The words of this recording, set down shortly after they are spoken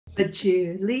A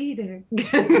cheerleader.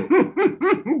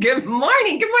 Good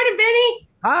morning. Good morning, Benny.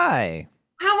 Hi,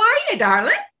 How are you,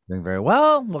 darling? doing very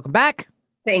well. Welcome back.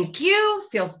 Thank you.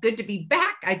 Feels good to be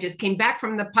back. I just came back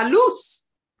from the Palouse.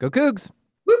 Go Cougs.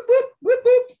 Whoop, whoop, whoop,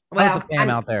 whoop. How's the Well, fam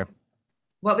out there?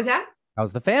 what was that?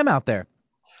 How's the fam out there?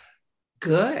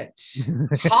 Good.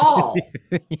 Tall.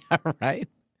 Yeah, right.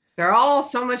 They're all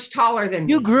so much taller than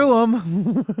You me. grew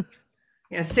them.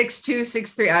 Yeah, 6'2",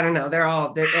 6'3". I don't know.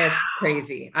 It's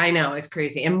crazy. I know it's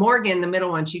crazy. And Morgan, the middle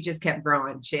one, she just kept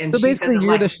growing. So She basically, doesn't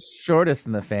you're like, the shortest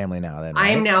in the family now, then,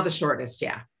 I am right? now the shortest.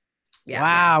 Yeah. Yeah.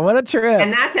 Wow, what a And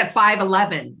trip. that's at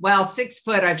 5'11". Well, 6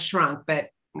 foot I've shrunk, but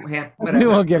yeah, We whatever.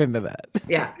 won't get into that.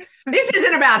 Yeah. This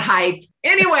isn't about height.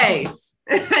 Anyways,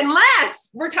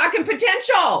 unless we're talking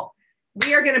potential.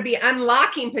 We are going to be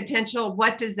unlocking potential.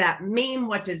 What does that mean?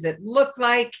 What does it look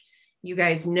like? You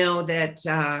guys know that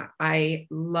I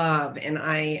love and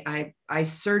I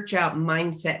search out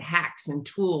mindset hacks and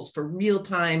tools for real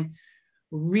time,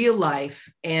 real life,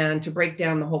 and to break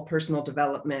down the whole personal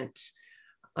development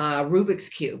Rubik's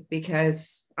Cube,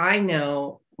 because I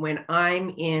know when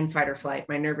I'm in fight or flight,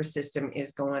 my nervous system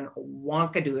is going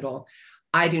wonkadoodle.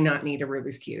 I do not need a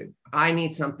Rubik's Cube. I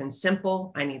need something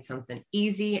simple. I need something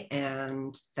easy.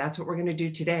 And that's what we're going to do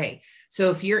today.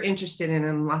 So if you're interested in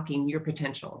unlocking your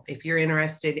potential, if you're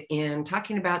interested in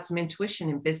talking about some intuition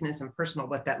in business and personal,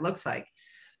 what that looks like,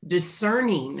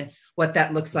 discerning what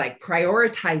that looks like,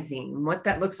 prioritizing what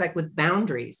that looks like with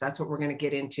boundaries, that's what we're going to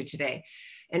get into today.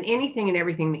 And anything and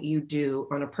everything that you do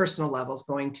on a personal level is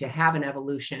going to have an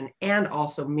evolution and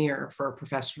also mirror for a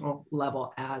professional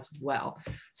level as well.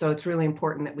 So it's really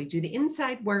important that we do the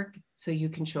inside work so you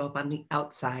can show up on the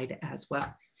outside as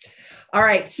well. All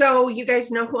right. So you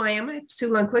guys know who I am. I'm Sue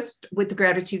Lundquist with the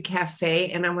Gratitude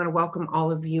Cafe, and I want to welcome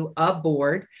all of you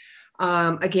aboard.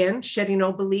 Again, shedding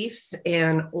old beliefs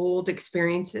and old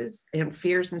experiences and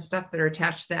fears and stuff that are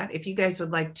attached to that. If you guys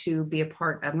would like to be a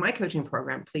part of my coaching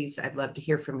program, please, I'd love to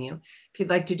hear from you. If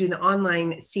you'd like to do the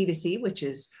online C2C, which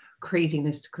is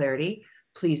craziness to clarity,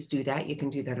 please do that. You can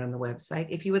do that on the website.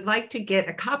 If you would like to get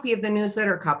a copy of the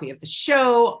newsletter, a copy of the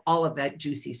show, all of that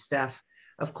juicy stuff,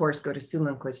 of course, go to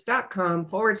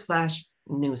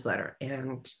SueLundquist.com/newsletter.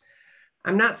 And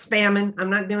I'm not spamming.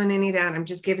 I'm not doing any of that. I'm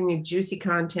just giving you juicy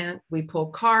content. We pull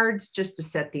cards just to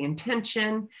set the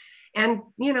intention and,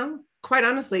 quite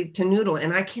honestly, to noodle.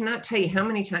 And I cannot tell you how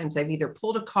many times I've either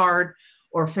pulled a card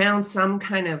or found some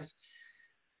kind of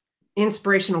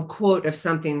inspirational quote of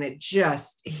something that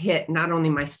just hit not only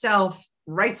myself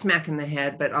right smack in the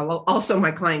head, but also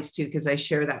my clients too, because I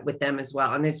share that with them as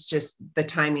well. And it's just, the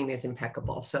timing is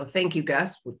impeccable. So thank you,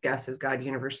 Gus. Gus is God,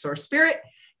 Universe, Source, Spirit.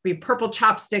 Be purple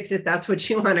chopsticks, if that's what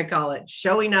you want to call it,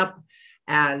 showing up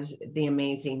as the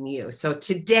amazing you. So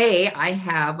today I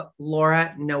have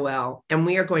Laura Noel, and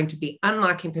we are going to be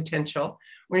unlocking potential.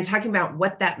 We're going to talk about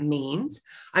what that means.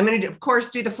 I'm going to, of course,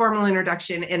 do the formal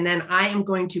introduction, and then I am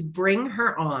going to bring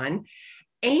her on,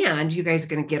 and you guys are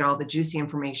going to get all the juicy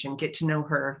information, get to know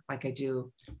her like I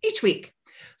do each week.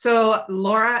 So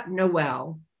Laura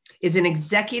Noel is an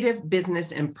executive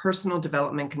business and personal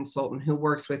development consultant who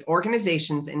works with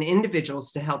organizations and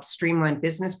individuals to help streamline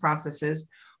business processes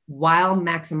while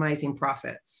maximizing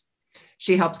profits.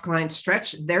 She helps clients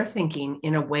stretch their thinking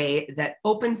in a way that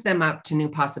opens them up to new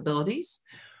possibilities.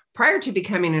 Prior to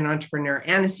becoming an entrepreneur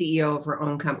and a CEO of her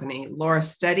own company, Laura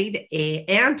studied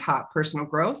and taught personal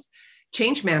growth,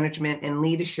 change management, and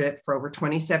leadership for over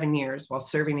 27 years while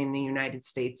serving in the United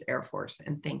States Air Force.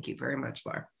 And thank you very much,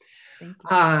 Laura.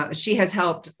 She has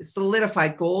helped solidify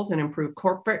goals and improve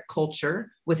corporate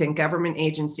culture within government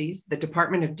agencies, the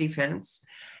Department of Defense,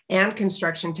 and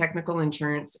construction, technical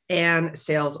insurance, and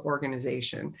sales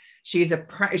organization. She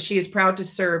is proud to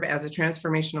serve as a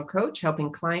transformational coach,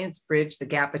 helping clients bridge the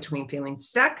gap between feeling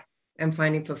stuck and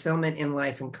finding fulfillment in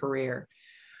life and career.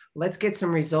 Let's get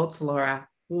some results, Laura.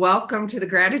 Welcome to the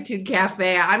Gratitude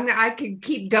Cafe. I could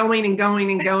keep going and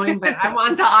going and going, but I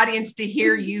want the audience to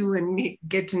hear you and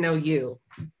get to know you.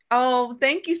 Oh,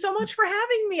 thank you so much for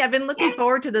having me. I've been looking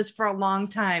forward to this for a long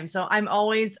time. So I'm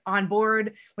always on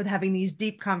board with having these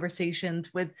deep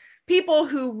conversations with people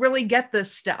who really get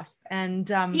this stuff, and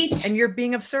you're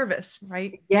being of service,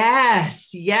 right?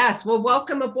 Yes. Well,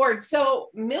 welcome aboard. So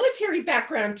military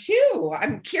background too.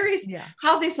 I'm curious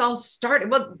how this all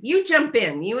started. Well, you jump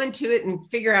in, you into it and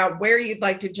figure out where you'd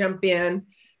like to jump in.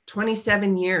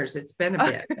 27 years. It's been a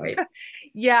bit, right?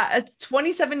 Yeah, it's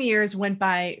 27 years went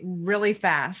by really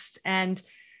fast. And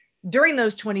during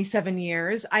those 27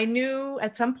 years, I knew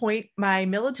at some point my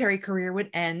military career would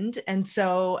end. And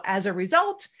so as a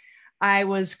result, I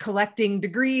was collecting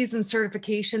degrees and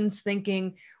certifications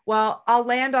thinking, well, I'll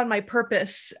land on my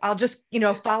purpose. I'll just,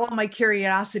 follow my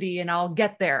curiosity and I'll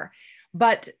get there.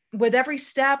 But with every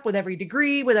step, with every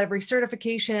degree, with every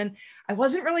certification, I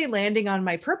wasn't really landing on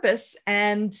my purpose.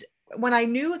 And when I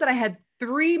knew that I had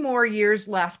 3 more years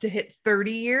left to hit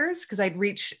 30 years, because I'd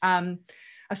reached a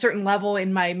certain level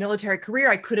in my military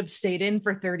career, I could have stayed in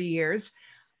for 30 years.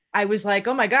 I was like,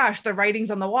 oh my gosh, the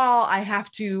writing's on the wall. I have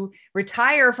to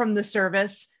retire from the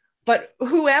service, but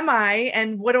who am I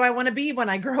and what do I want to be when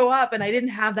I grow up? And I didn't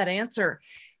have that answer.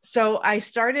 So I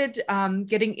started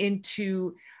getting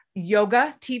into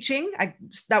yoga teaching.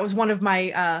 That was one of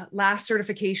my last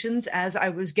certifications as I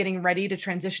was getting ready to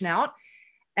transition out.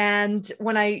 And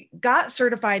when I got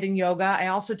certified in yoga, I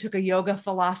also took a yoga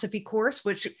philosophy course,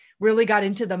 which really got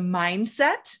into the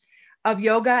mindset of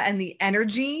yoga and the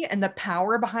energy and the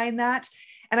power behind that.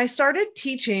 And I started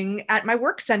teaching at my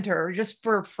work center just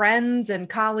for friends and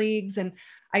colleagues. And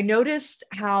I noticed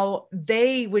how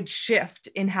they would shift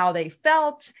in how they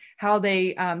felt, how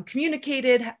they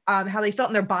communicated, how they felt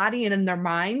in their body and in their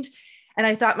mind. And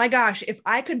I thought, my gosh, if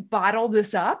I could bottle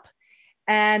this up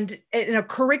and in a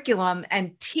curriculum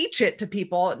and teach it to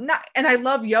people, and I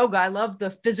love yoga, I love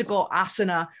the physical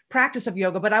asana practice of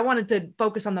yoga, but I wanted to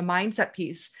focus on the mindset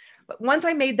piece. But once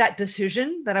I made that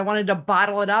decision that I wanted to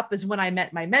bottle it up is when I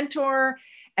met my mentor.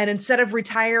 And instead of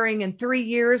retiring in 3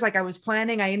 years, like I was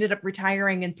planning, I ended up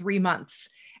retiring in 3 months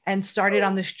and started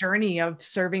on this journey of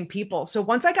serving people. So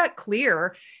once I got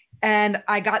clear and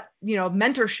I got,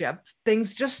 mentorship,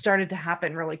 things just started to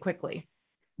happen really quickly.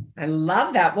 I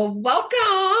love that. Well,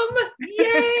 welcome.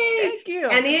 Yay. Thank you.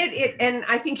 And and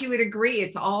I think you would agree,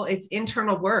 it's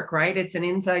internal work, right? It's an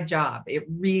inside job. It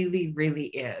really, really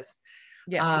is.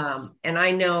 Yes. And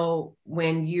I know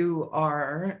when you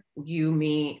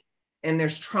meet, and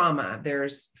there's trauma,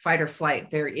 there's fight or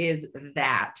flight, there is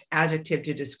that adjective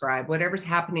to describe whatever's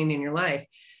happening in your life.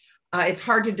 It's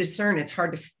hard to discern. It's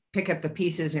hard to pick up the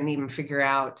pieces and even figure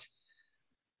out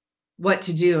what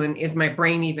to do. And is my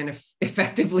brain even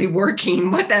effectively working,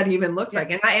 what that even looks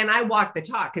like? And I walk the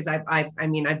talk because I've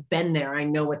been there. I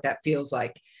know what that feels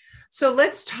like. So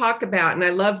let's talk about, and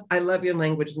I love your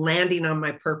language, landing on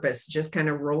my purpose, just kind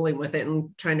of rolling with it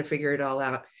and trying to figure it all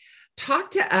out.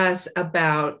 Talk to us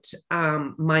about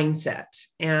mindset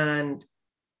and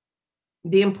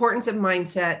the importance of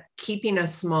mindset, keeping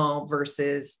us small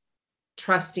versus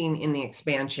trusting in the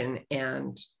expansion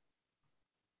and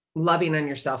loving on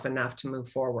yourself enough to move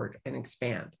forward and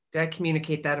expand. Did I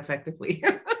communicate that effectively?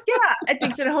 Yeah, I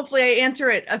think so. Hopefully I answer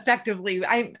it effectively.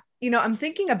 I'm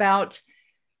thinking about,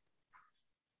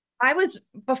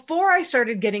 before I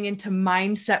started getting into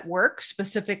mindset work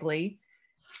specifically,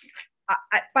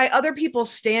 by other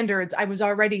people's standards, I was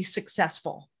already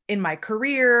successful in my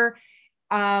career.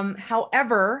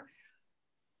 However,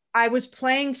 I was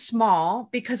playing small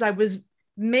because I was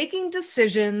making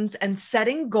decisions and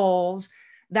setting goals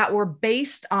that were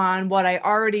based on what I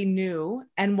already knew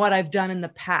and what I've done in the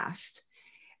past.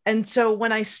 And so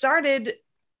when I started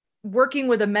working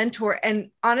with a mentor,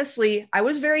 and honestly, I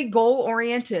was very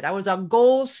goal-oriented. I was a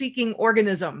goal-seeking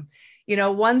organism,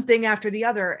 one thing after the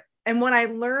other. And when I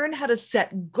learned how to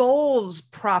set goals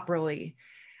properly,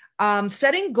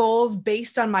 setting goals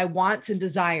based on my wants and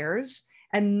desires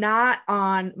and not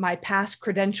on my past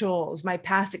credentials, my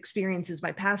past experiences,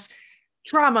 my past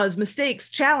traumas, mistakes,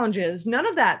 challenges, none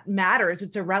of that matters.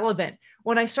 It's irrelevant.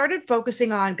 When I started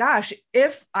focusing on, gosh,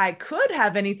 if I could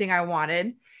have anything I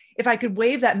wanted, if I could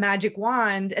wave that magic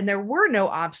wand and there were no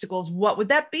obstacles, what would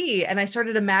that be? And I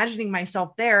started imagining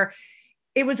myself there.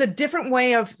 It was a different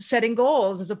way of setting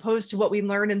goals as opposed to what we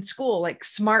learn in school, like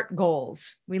SMART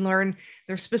goals. We learn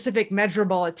they're specific,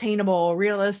 measurable, attainable,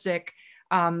 realistic.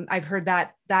 I've heard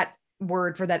that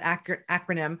word for that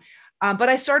acronym. But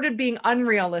I started being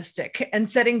unrealistic and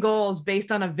setting goals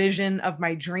based on a vision of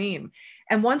my dream.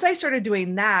 And once I started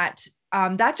doing that,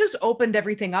 that just opened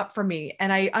everything up for me.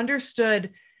 And I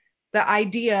understood the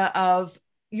idea of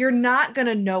you're not going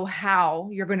to know how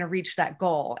you're going to reach that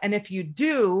goal. And if you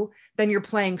do, then you're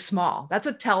playing small. That's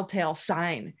a telltale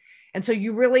sign. And so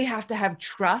you really have to have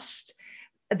trust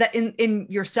that in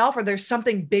yourself, or there's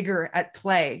something bigger at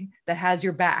play that has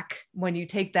your back when you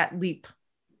take that leap.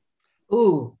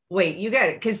 Ooh, wait, you got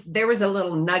it. Because there was a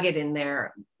little nugget in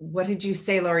there. What did you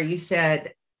say, Laura? You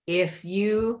said, if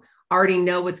you already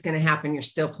know what's going to happen, you're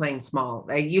still playing small.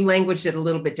 You languaged it a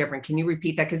little bit different. Can you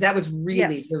repeat that? Because that was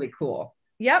really, really cool.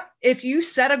 Yep. If you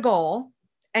set a goal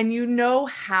and you know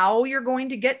how you're going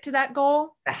to get to that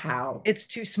goal, the how, it's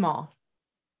too small.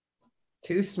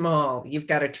 Too small. You've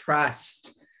got to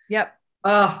trust. Yep.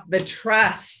 Oh, the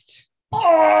trust.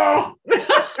 Oh,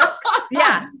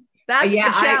 yeah. That's Yeah,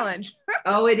 the challenge.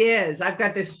 Oh, it is. I've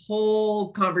got this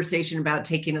whole conversation about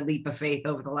taking a leap of faith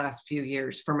over the last few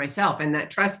years for myself, and that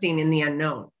trusting in the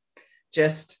unknown,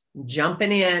 just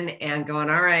jumping in and going,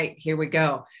 all right, here we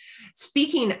go.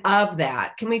 Speaking of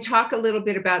that, can we talk a little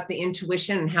bit about the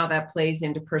intuition and how that plays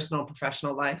into personal and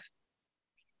professional life?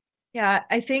 Yeah,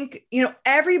 I think,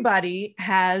 everybody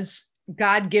has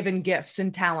God-given gifts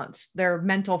and talents, their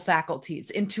mental faculties.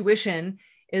 Intuition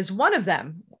is one of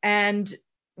them. And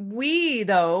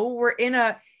we're in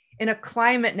a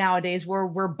climate nowadays where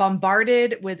we're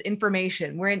bombarded with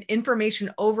information. We're in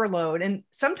information overload. And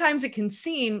sometimes it can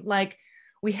seem like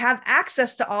we have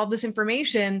access to all this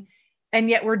information, and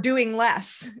yet we're doing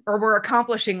less, or we're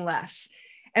accomplishing less.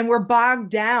 And we're bogged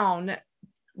down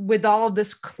with all of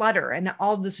this clutter and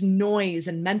all this noise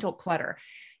and mental clutter.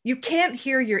 You can't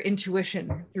hear your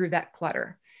intuition through that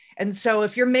clutter. And so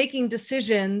if you're making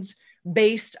decisions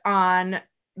based on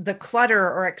the clutter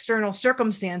or external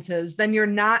circumstances, then you're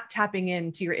not tapping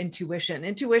into your intuition.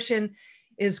 Intuition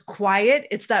is quiet.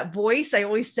 It's that voice I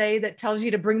always say that tells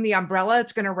you to bring the umbrella.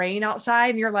 It's going to rain outside.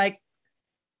 And you're like,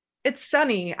 it's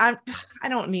sunny. I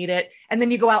don't need it. And then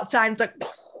you go outside and it's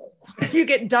like, you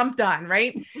get dumped on,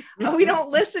 right? We don't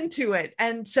listen to it.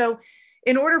 And so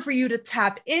in order for you to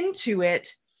tap into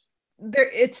it,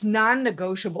 it's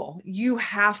non-negotiable. You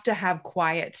have to have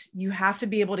quiet. You have to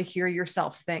be able to hear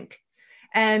yourself think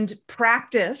and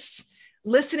practice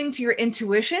listening to your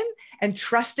intuition and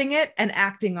trusting it and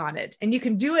acting on it. And you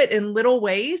can do it in little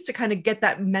ways to kind of get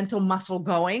that mental muscle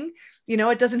going.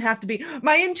 It doesn't have to be,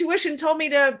 my intuition told me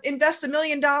to invest $1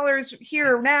 million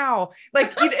here now.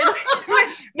 Like, maybe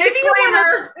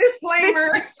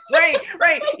disclaimer.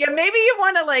 Right. Yeah. Maybe you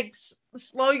want to like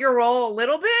slow your roll a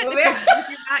little bit. If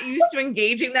you're not used to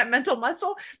engaging that mental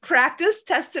muscle, practice,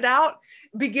 test it out,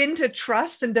 begin to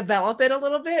trust and develop it a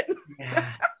little bit.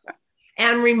 Yeah.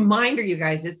 And reminder, you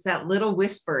guys, it's that little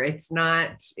whisper. And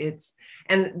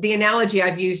the analogy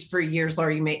I've used for years,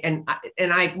 Laura,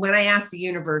 when I asked the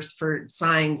universe for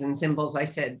signs and symbols, I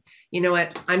said, you know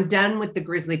what, I'm done with the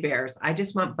grizzly bears. I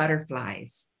just want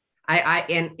butterflies.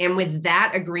 And with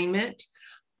that agreement,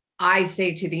 I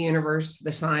say to the universe,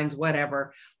 the signs,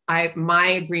 whatever, my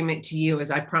agreement to you is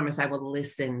I promise I will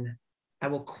listen. I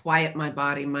will quiet my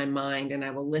body, my mind, and I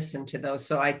will listen to those.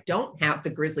 So I don't have the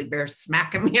grizzly bear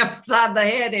smacking me upside the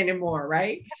head anymore.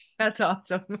 Right. That's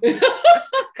awesome.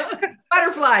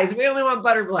 Butterflies. We only want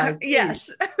butterflies. Please. Yes.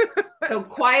 So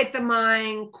quiet the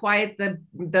mind, quiet the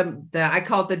I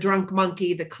call it the drunk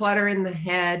monkey, the clutter in the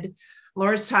head.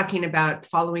 Laura's talking about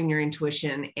following your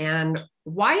intuition. And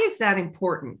why is that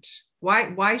important?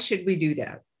 Why should we do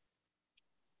that?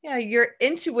 Yeah. Your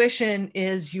intuition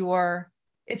is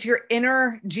it's your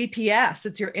inner GPS.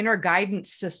 It's your inner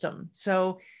guidance system.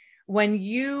 So when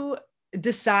you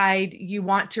decide you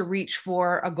want to reach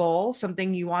for a goal,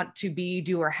 something you want to be,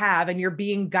 do, or have, and you're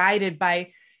being guided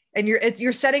by, and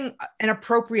you're setting an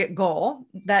appropriate goal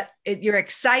that you're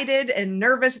excited and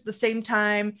nervous at the same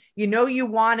time. You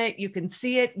want it, you can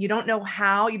see it. You don't know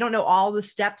how, you don't know all the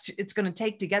steps it's going to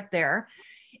take to get there.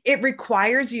 It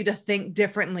requires you to think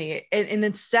differently. And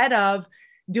instead of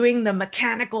doing the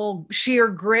mechanical sheer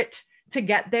grit to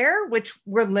get there, which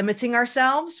we're limiting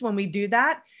ourselves when we do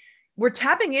that, we're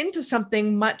tapping into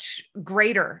something much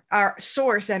greater, our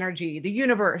source energy, the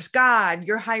universe, God,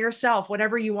 your higher self,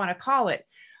 whatever you want to call it.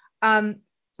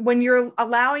 When you're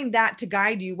allowing that to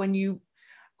guide you,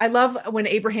 I love when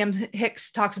Abraham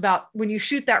Hicks talks about when you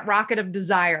shoot that rocket of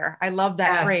desire. I love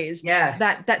that phrase. Yes.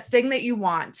 That thing that you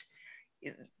want.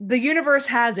 The universe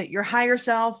has it. Your higher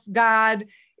self, God,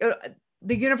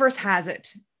 the universe has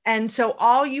it. And so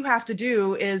all you have to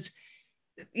do is,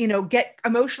 get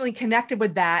emotionally connected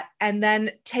with that and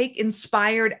then take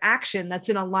inspired action that's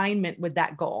in alignment with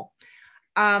that goal.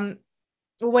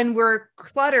 When we're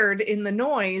cluttered in the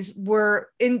noise, we're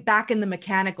back in the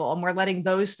mechanical and we're letting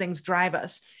those things drive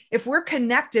us. If we're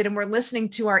connected and we're listening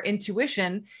to our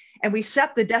intuition and we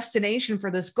set the destination for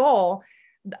this goal,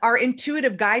 our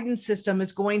intuitive guidance system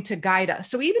is going to guide us.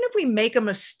 So even if we make a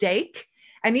mistake,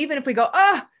 and even if we go,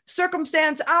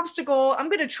 circumstance, obstacle, I'm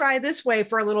going to try this way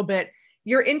for a little bit,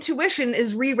 your intuition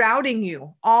is rerouting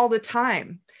you all the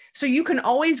time. So you can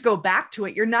always go back to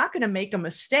it. You're not going to make a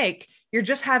mistake. You're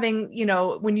just having,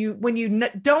 when you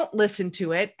don't listen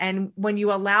to it, and when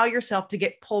you allow yourself to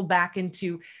get pulled back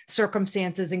into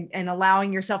circumstances and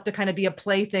allowing yourself to kind of be a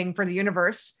plaything for the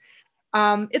universe,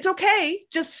 it's okay.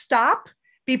 Just stop,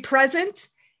 be present,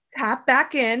 tap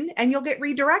back in, and you'll get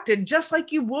redirected just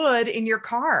like you would in your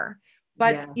car.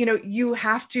 But, yes. You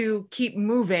have to keep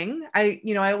moving. I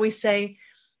always say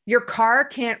your car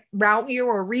can't route you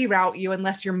or reroute you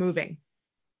unless you're moving.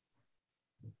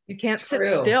 You can't sit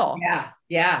True. still. Yeah.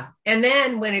 Yeah. And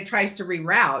then when it tries to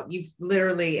reroute, you've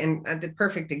literally, and the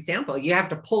perfect example, you have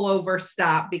to pull over,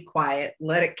 stop, be quiet,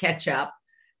 let it catch up.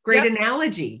 Great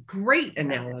analogy. Great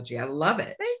analogy. I love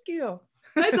it. Thank you.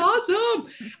 That's awesome.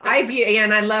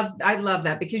 And I love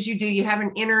that because you have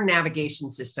an inner navigation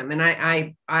system. And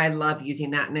I love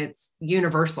using that, and it's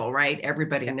universal, right?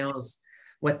 Everybody knows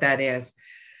what that is.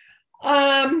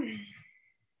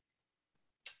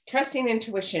 Trusting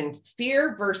intuition,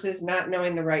 fear versus not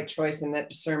knowing the right choice, and that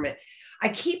discernment. I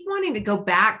keep wanting to go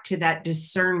back to that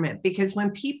discernment, because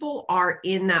when people are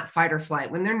in that fight or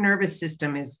flight, when their nervous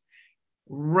system is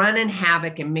running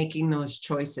havoc and making those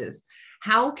choices,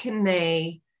 how can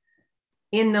they,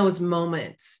 in those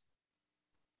moments,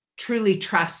 truly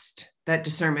trust that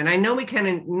discernment? I know we kind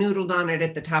of noodled on it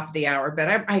at the top of the hour,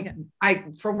 but I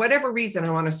for whatever reason, I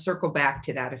want to circle back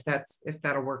to that, if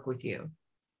that'll work with you.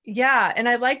 Yeah. And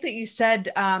I like that you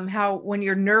said how when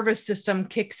your nervous system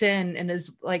kicks in and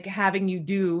is like having you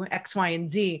do X, Y,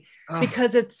 and Z,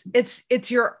 because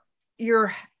it's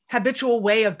your habitual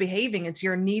way of behaving. It's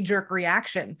your knee-jerk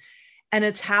reaction, and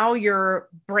it's how your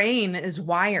brain is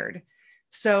wired.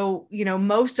 So,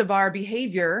 most of our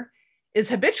behavior is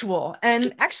habitual.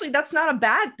 And actually, that's not a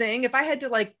bad thing. If I had to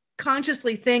like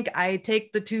consciously think, I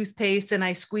take the toothpaste and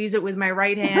I squeeze it with my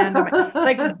right hand,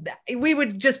 like we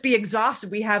would just be exhausted.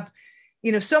 We have,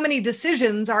 so many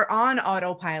decisions are on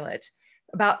autopilot.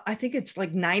 I think it's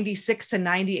like 96 to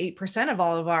 98% of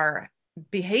all of our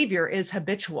behavior is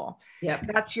habitual. Yeah.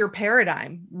 That's your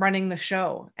paradigm running the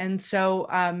show. And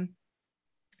so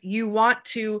you want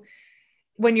to,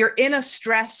 when you're in a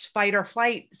stress, fight or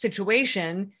flight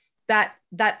situation, that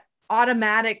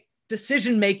automatic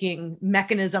decision-making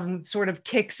mechanism sort of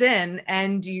kicks in,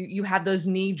 and you have those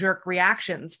knee-jerk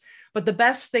reactions. But the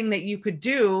best thing that you could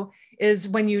do is,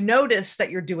 when you notice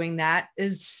that you're doing that,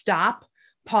 is stop,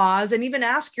 pause, and even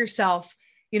ask yourself,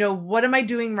 what am I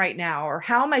doing right now? Or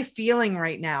how am I feeling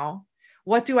right now?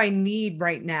 What do I need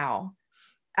right now?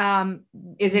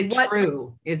 Is it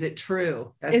true? Is it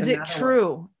true? Is it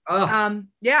true?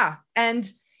 Yeah.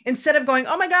 And instead of going,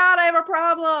 oh my God, I have a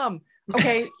problem.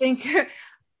 Okay, think,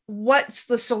 what's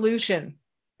the solution?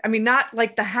 I mean, not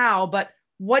like the how, but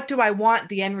what do I want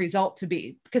the end result to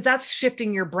be? Because that's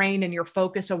shifting your brain and your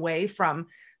focus away from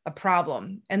a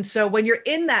problem. And so when you're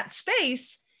in that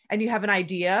space and you have an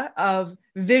idea of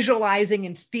visualizing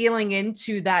and feeling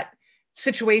into that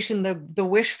situation, the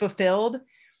wish fulfilled,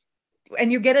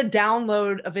 and you get a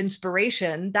download of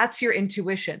inspiration, that's your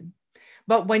intuition.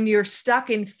 But when you're stuck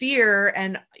in fear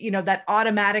and, that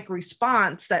automatic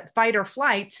response, that fight or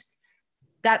flight,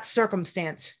 that's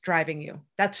circumstance driving you.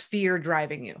 That's fear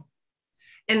driving you.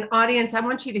 And audience, I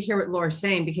want you to hear what Laura's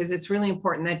saying, because it's really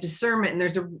important, that discernment. And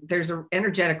there's a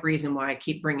energetic reason why I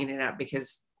keep bringing it up,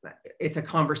 because it's a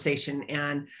conversation.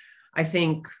 And I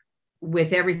think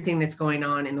with everything that's going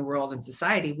on in the world and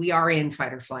society, we are in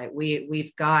fight or flight.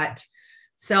 We've got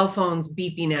cell phones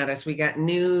beeping at us. We got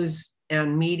news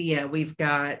and media. We've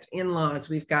got in-laws.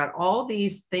 We've got all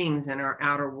these things in our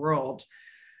outer world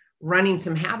running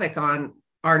some havoc on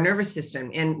our nervous system.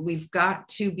 And we've got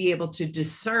to be able to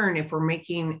discern if we're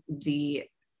making the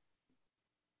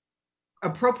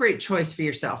appropriate choice for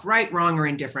yourself, right, wrong, or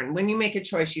indifferent. When you make a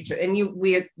choice,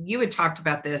 you had talked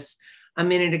about this a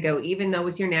minute ago, even though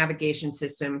with your navigation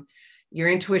system, your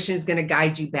intuition is going to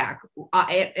guide you back.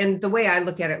 And the way I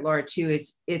look at it, Laura, too,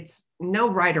 is it's no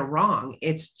right or wrong.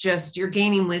 It's just you're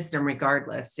gaining wisdom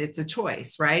regardless. It's a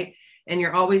choice, right? And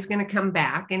you're always going to come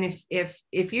back. And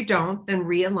if you don't, then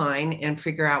realign and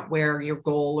figure out where your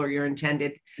goal or your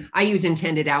intended, I use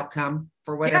intended outcome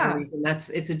for whatever reason.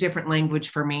 It's a different language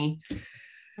for me.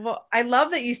 Well, I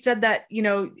love that you said that,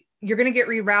 you're going to get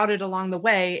rerouted along the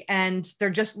way, and they're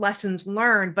just lessons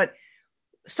learned. But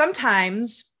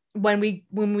sometimes when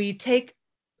we take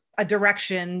a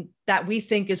direction that we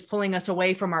think is pulling us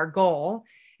away from our goal,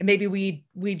 and maybe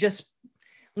we just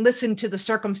listen to the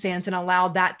circumstance and allow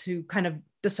that to kind of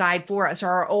decide for us, or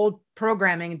our old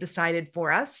programming decided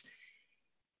for us.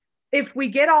 If we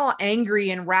get all angry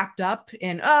and wrapped up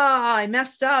in, I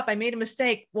messed up, I made a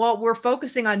mistake, well, we're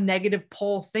focusing on negative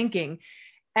pole thinking.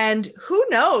 And who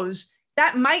knows,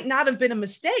 that might not have been a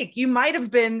mistake. You might have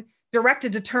been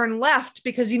directed to turn left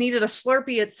because you needed a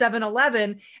Slurpee at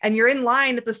 7-Eleven, and you're in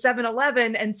line at the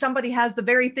 7-Eleven, and somebody has the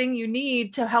very thing you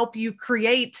need to help you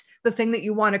create the thing that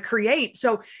you want to create.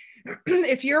 So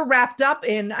if you're wrapped up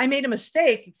in, I made a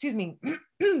mistake,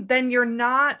 then you're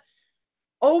not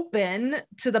open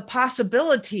to the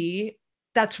possibility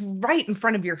that's right in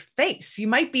front of your face. You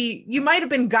might have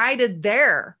been guided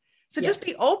there. So just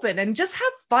be open and just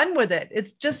have fun with it.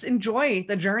 It's just enjoy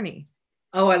the journey.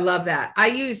 Oh, I love that.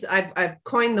 I've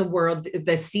coined the word,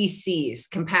 the CCs,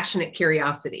 compassionate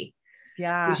curiosity.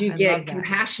 Yeah, Because you I get love that.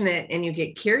 compassionate and you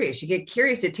get curious. You get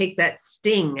curious, it takes that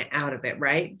sting out of it,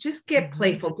 right? Just get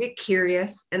playful, get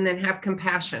curious, and then have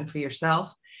compassion for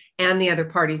yourself and the other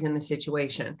parties in the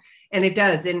situation. And it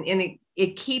does. And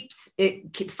it keeps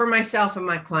it for myself and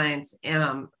my clients.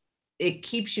 It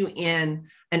keeps you in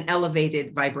an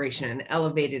elevated vibration, an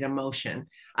elevated emotion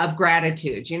of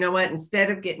gratitude. You know what?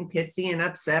 Instead of getting pissy and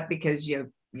upset because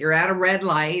you're at a red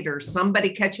light or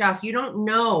somebody cut you off, you don't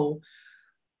know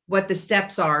what the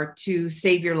steps are to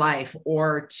save your life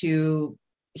or to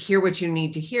hear what you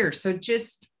need to hear. So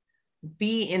just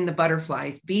be in the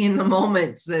butterflies, be in the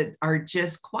moments that are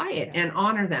just quiet and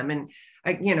honor them, and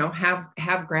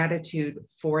have gratitude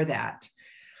for that.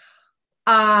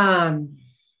 Well,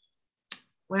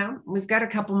 we've got a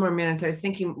couple more minutes. I was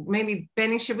thinking maybe,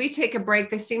 Benny, should we take a break?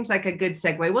 This seems like a good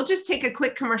segue. We'll just take a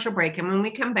quick commercial break. And when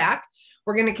we come back,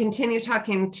 we're going to continue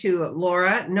talking to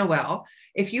Laura Noel.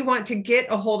 If you want to get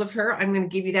a hold of her, I'm going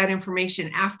to give you that information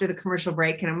after the commercial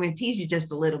break, and I'm going to tease you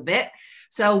just a little bit.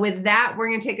 So with that, we're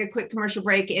going to take a quick commercial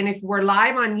break. And if we're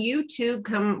live on YouTube,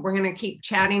 we're going to keep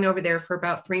chatting over there for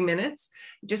about 3 minutes.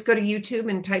 Just go to YouTube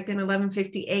and type in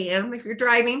 11:50 a.m. If you're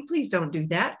driving, please don't do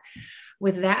that.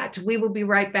 With that, we will be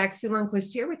right back. Sue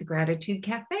Lundquist here with the Gratitude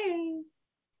Cafe.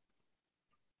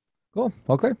 Cool.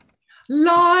 All clear.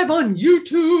 Live on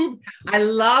YouTube. I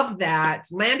love that.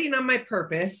 Landing on my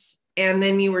purpose. And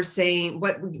then you were saying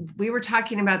what we were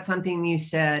talking about, something you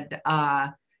said,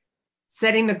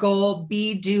 setting the goal,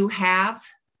 be, do, have.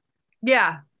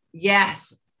 Yeah.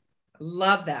 Yes.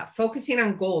 Love that. Focusing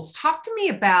on goals. Talk to me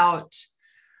about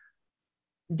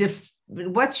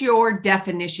what's your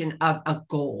definition of a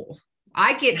goal?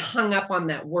 I get hung up on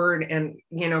that word, and,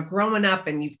 growing up,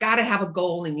 and you've got to have a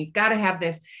goal and you've got to have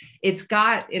this. It's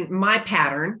got in my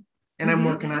pattern, and I'm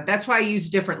working on it. That's why I use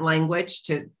different language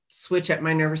to switch up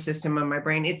my nervous system and my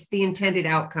brain. It's the intended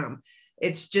outcome.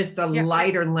 It's just a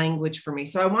lighter language for me.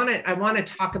 So I want to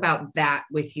talk about that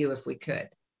with you if we could.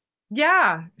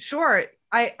 Yeah, sure.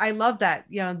 I love that.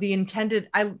 The intended,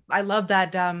 I love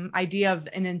that idea of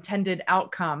an intended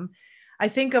outcome. I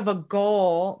think of a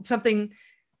goal, something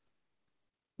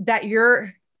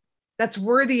that's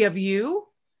worthy of you,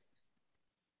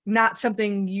 not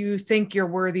something you think you're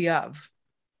worthy of.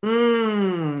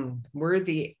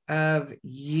 Worthy of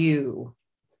you.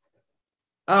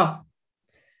 Oh,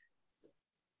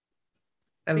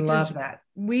 I love that.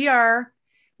 We are,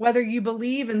 whether you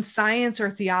believe in science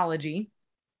or theology,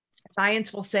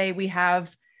 science will say we have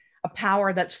a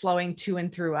power that's flowing to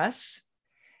and through us.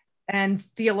 And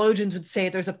theologians would say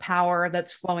there's a power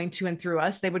that's flowing to and through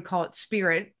us. They would call it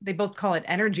spirit. They both call it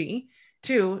energy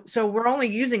too. So we're only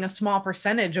using a small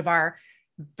percentage of our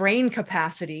brain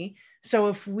capacity. So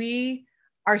if we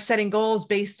are setting goals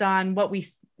based on what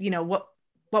we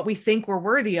think we're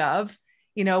worthy of,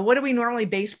 what do we normally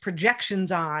base projections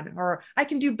on? Or I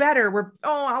can do better.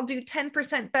 I'll do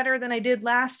 10% better than I did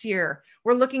last year.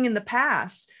 We're looking in the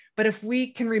past. But if we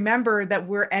can remember that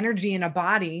we're energy in a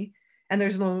body, and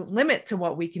there's no limit to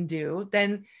what we can do,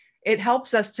 then it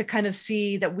helps us to kind of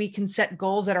see that we can set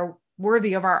goals that are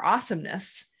worthy of our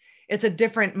awesomeness. It's a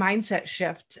different mindset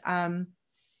shift. And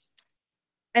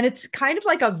it's kind of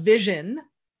like a vision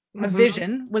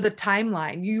with a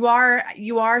timeline. You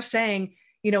are saying,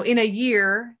 in a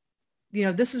year,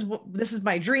 this is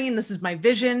my dream, this is my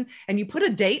vision, and you put a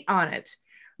date on it.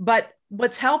 But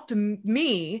what's helped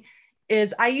me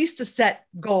is I used to set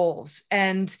goals,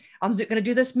 and I'm going to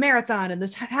do this marathon and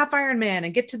this half Ironman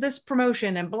and get to this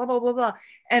promotion and blah, blah, blah, blah.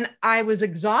 And I was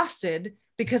exhausted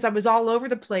because I was all over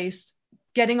the place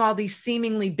getting all these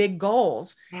seemingly big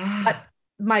goals. But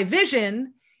my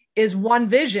vision is one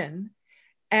vision.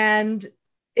 And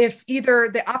if either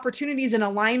the opportunity is in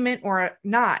alignment or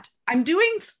not, I'm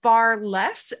doing far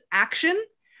less action,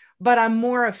 but I'm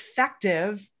more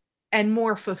effective and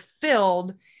more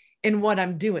fulfilled in what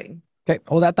I'm doing. Okay,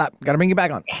 hold that thought. Got to bring you back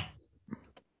on.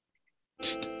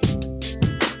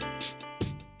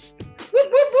 Whoop,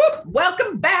 whoop, whoop.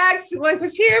 Welcome back. Sue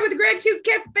Lundquist here with the Gratitude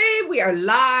Cafe. We are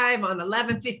live on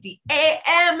 11:50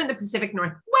 a.m. in the Pacific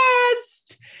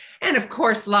Northwest. And of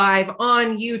course, live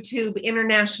on YouTube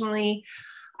internationally.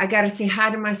 I got to say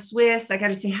hi to my Swiss. I got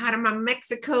to say hi to my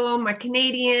Mexico, my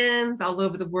Canadians all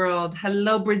over the world.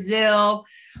 Hello, Brazil.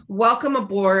 Welcome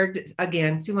aboard.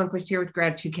 Again, Sue Lundquist here with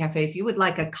Gratitude Cafe. If you would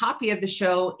like a copy of the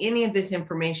show, any of this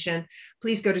information,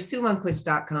 please go to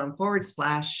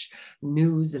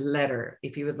SueLundquist.com/newsletter.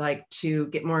 If you would like to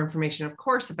get more information, of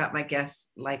course, about my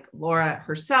guests like Laura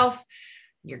herself,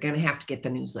 you're going to have to get the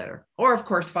newsletter, or of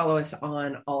course, follow us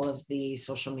on all of the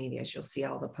social medias. You'll see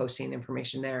all the posting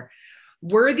information there.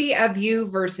 Worthy of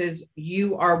you versus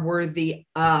you are worthy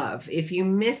of. If you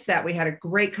missed that, we had a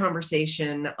great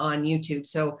conversation on YouTube.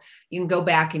 So you can go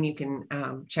back and you can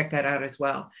check that out as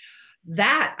well.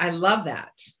 That, I love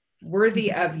that.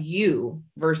 Worthy of you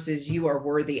versus you are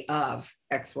worthy of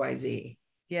XYZ.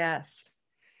 Yes.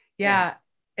 Yeah.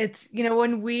 It's,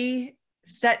 when we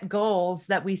set goals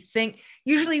that we think,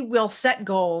 usually we'll set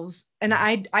goals, and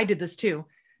I did this too,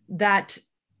 that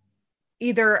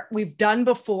either we've done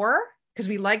before because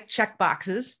we like check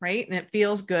boxes, right? And it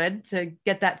feels good to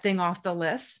get that thing off the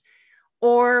list,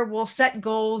 or we'll set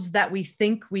goals that we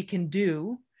think we can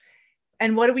do.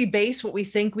 And what do we base what we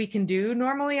think we can do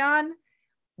normally on?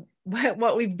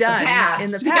 What we've done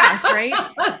in the past, right?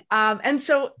 And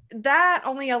so that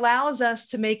only allows us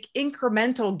to make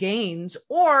incremental gains,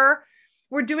 or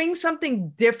we're doing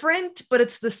something different, but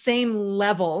it's the same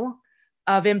level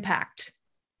of impact.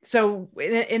 So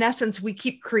in essence, we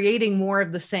keep creating more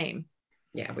of the same.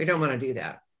 Yeah, we don't want to do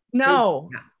that. No.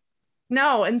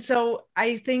 And so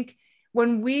I think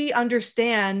when we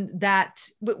understand that,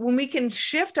 when we can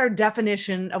shift our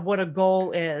definition of what a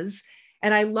goal is,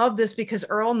 and I love this because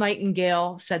Earl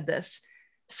Nightingale said this: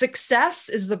 success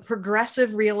is the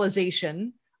progressive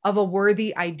realization of a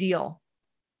worthy ideal.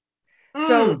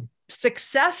 So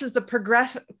success is the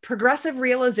progressive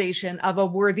realization of a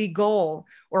worthy goal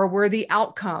or a worthy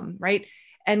outcome, right?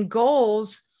 And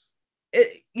goals,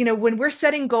 when we're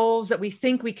setting goals that we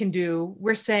think we can do,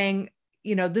 we're saying,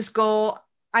 this goal,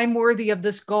 I'm worthy of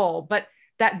this goal, but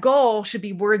that goal should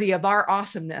be worthy of our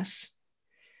awesomeness.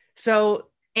 So,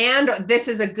 and this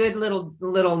is a good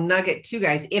little nugget too,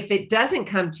 guys. If it doesn't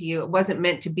come to you, it wasn't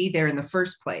meant to be there in the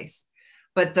first place.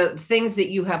 But the things that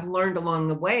you have learned along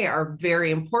the way are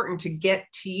very important to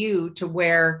get to you to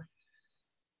where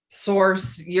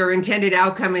source, your intended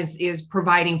outcome is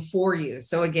providing for you.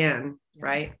 So again,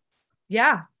 right?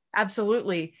 Yeah,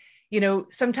 absolutely.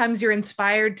 Sometimes you're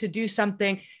inspired to do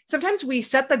something. Sometimes we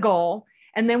set the goal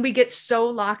and then we get so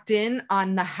locked in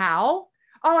on the how.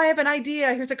 Oh, I have an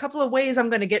idea. Here's a couple of ways I'm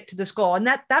going to get to this goal. And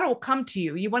that'll come to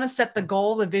you. You want to set the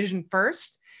goal, the vision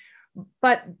first,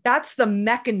 but that's the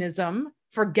mechanism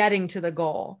for getting to the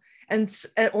goal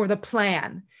or the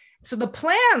plan. So the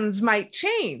plans might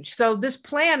change. So this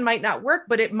plan might not work,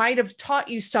 but it might have taught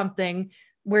you something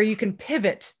where you can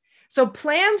pivot. So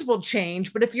plans will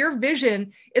change, but if your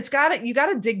vision, you got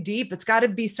to dig deep. It's got to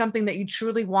be something that you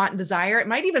truly want and desire. It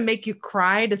might even make you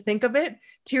cry to think of it,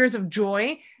 tears of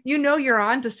joy. You're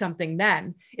on to something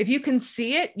then. If you can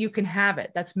see it, you can have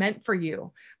it. That's meant for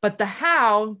you. But the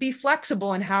how, be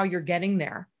flexible in how you're getting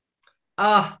there.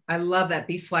 Oh, I love that.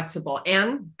 Be flexible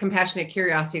and compassionate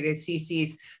curiosity to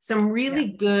CC's. Some really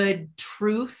good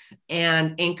truth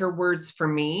and anchor words for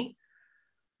me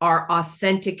are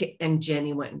authentic and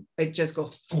genuine. It just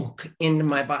goes into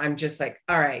my body. I'm just like,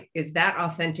 all right, is that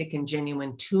authentic and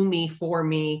genuine to me, for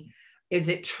me? Is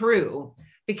it true?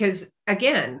 Because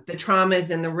again, the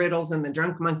traumas and the riddles and the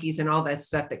drunk monkeys and all that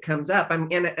stuff that comes up. I'm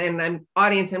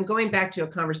going back to a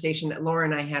conversation that Laura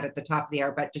and I had at the top of the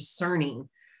hour about discerning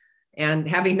and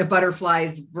having the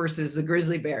butterflies versus the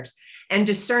grizzly bears and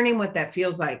discerning what that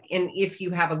feels like. And if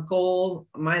you have a goal,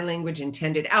 my language,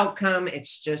 intended outcome,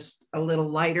 it's just a little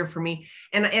lighter for me.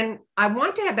 And I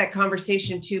want to have that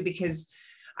conversation too, because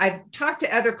I've talked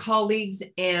to other colleagues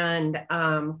and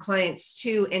clients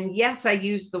too. And yes, I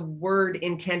use the word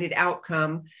intended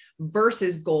outcome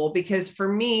versus goal, because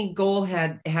for me, goal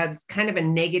had kind of a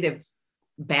negative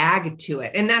bag to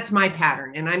it. And that's my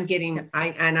pattern. And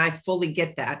I fully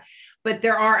get that. But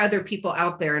there are other people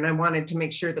out there. And I wanted to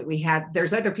make sure that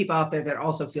there's other people out there that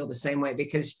also feel the same way,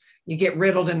 because you get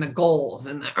riddled in the goals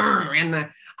and the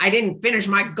I didn't finish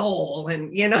my goal.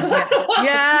 And,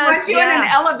 I feel an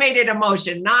elevated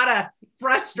emotion, not a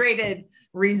frustrated,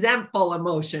 resentful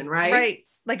emotion, right? Right.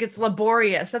 Like it's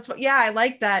laborious. That's what, I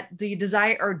like that. The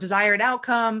desire or desired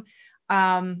outcome,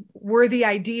 worthy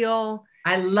ideal.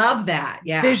 I love that.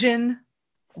 Yeah. Vision.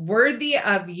 Worthy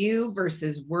of you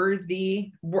versus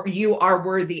you are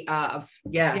worthy of.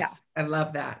 Yes. Yeah. I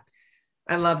love that.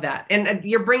 I love that. And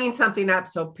you're bringing something up.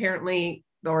 So apparently,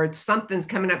 or something's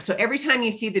coming up. So every time you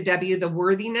see the W, the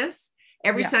worthiness,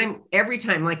 every time,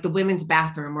 like the women's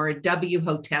bathroom or a W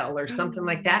hotel or something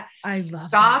like that,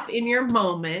 stop in your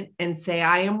moment and say,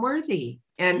 I am worthy.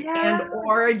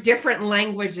 Or a different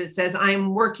language that says,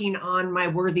 I'm working on my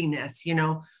worthiness,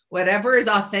 whatever is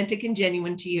authentic and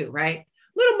genuine to you, right?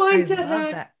 Little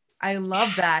mindset. I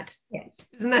love that. Yes.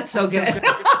 Isn't that so good?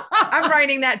 I'm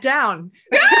writing that down.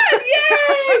 Good.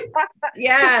 Yay.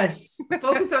 Yes.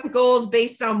 Focus on goals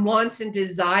based on wants and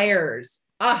desires.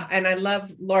 And I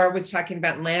love Laura was talking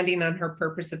about landing on her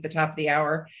purpose at the top of the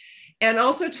hour, and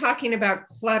also talking about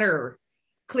clutter,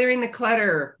 clearing the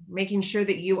clutter, making sure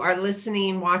that you are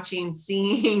listening, watching,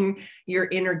 seeing your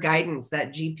inner guidance,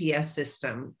 that GPS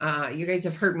system. You guys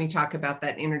have heard me talk about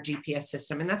that inner GPS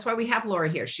system. And that's why we have Laura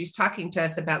here. She's talking to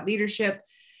us about leadership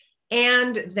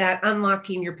and that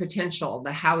unlocking your potential,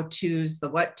 the how-tos, the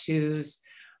what-tos.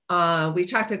 We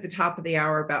talked at the top of the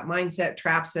hour about mindset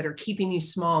traps that are keeping you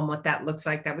small and what that looks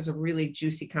like. That was a really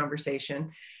juicy conversation.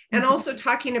 And also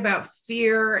talking about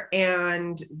fear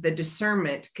and the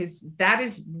discernment, because that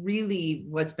is really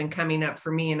what's been coming up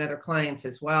for me and other clients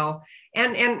as well.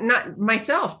 And not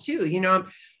myself too, you know,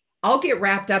 I'll get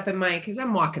wrapped up in because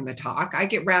I'm walking the talk. I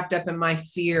get wrapped up in my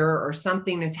fear, or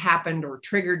something has happened or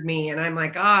triggered me. And I'm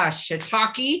like,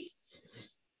 shiitake.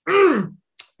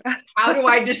 How do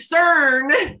I discern?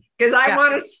 Because I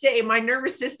want to stay, my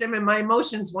nervous system and my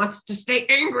emotions wants to stay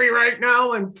angry right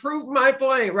now and prove my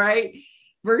point, right?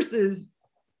 Versus,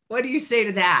 what do you say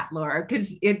to that, Laura?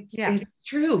 Because it's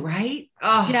true, right?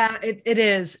 Oh. Yeah, it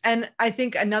is. And I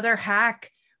think another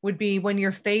hack would be when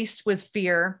you're faced with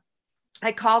fear.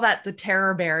 I call that the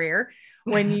terror barrier.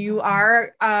 When you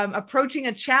are approaching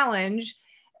a challenge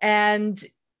and,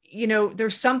 you know,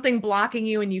 there's something blocking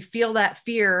you and you feel that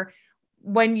fear.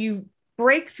 When you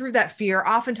break through that fear,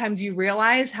 oftentimes you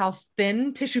realize how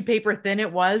thin, tissue paper thin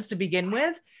it was to begin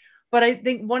with. But I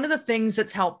think one of the things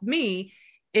that's helped me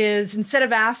is, instead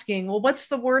of asking, well, what's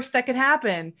the worst that could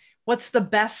happen? What's the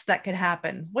best that could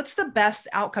happen? What's the best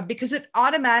outcome? Because it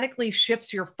automatically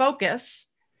shifts your focus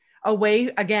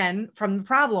away again from the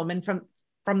problem and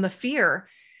from the fear.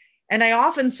 And I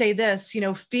often say this, you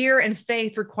know, fear and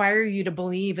faith require you to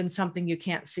believe in something you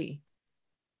can't see.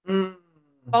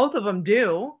 Both of them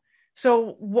do.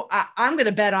 So I'm going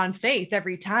to bet on faith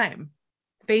every time.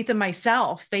 Faith in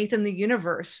myself, faith in the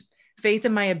universe, faith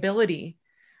in my ability,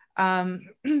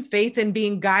 faith in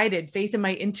being guided, faith in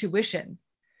my intuition.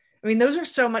 I mean, those are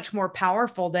so much more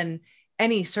powerful than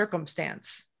any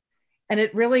circumstance. And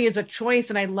it really is a choice.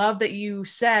 And I love that you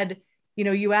said, you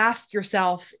know, you ask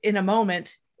yourself in a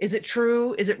moment, is it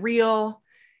true? Is it real?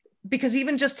 Because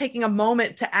even just taking a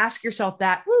moment to ask yourself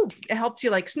that, it helps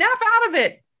you like snap out of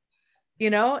it. You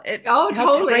know, it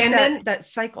totally. And then that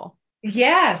cycle.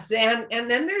 Yes. And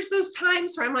then there's those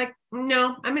times where I'm like,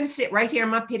 no, I'm going to sit right here in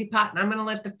my pity pot and I'm going to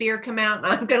let the fear come out. And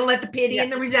I'm going to let the pity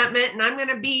and the resentment, and I'm going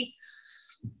to be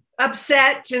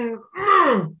upset. And,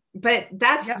 but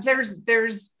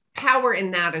there's power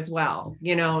in that as well.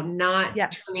 You know, not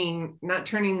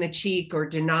turning the cheek or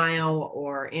denial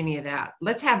or any of that.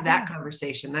 Let's have that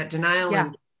conversation, that denial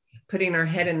and putting our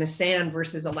head in the sand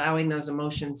versus allowing those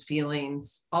emotions,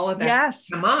 feelings, all of that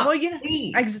come up. Well, you know,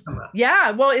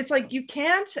 well, it's like you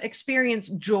can't experience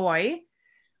joy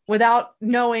without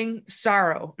knowing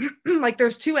sorrow. Like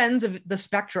there's two ends of the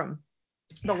spectrum.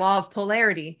 The law of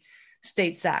polarity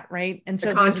states that, right? And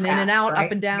so there's an in and out, right?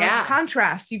 Up and down.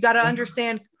 Contrast. You got to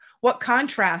understand what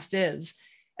contrast is.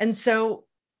 And so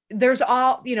there's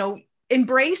all, you know,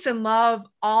 embrace and love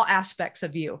all aspects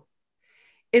of you.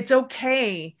 It's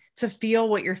okay to feel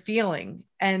what you're feeling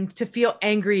and to feel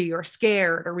angry or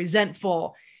scared or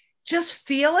resentful. Just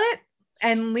feel it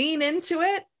and lean into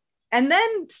it, and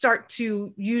then start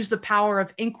to use the power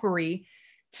of inquiry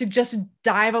to just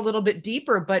dive a little bit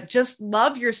deeper, but just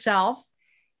love yourself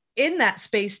in that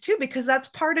space too, because that's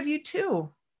part of you too.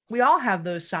 We all have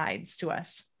those sides to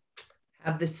us.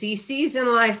 Have the CCs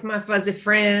in life, my fuzzy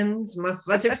friends,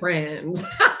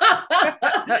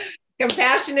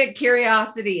 Compassionate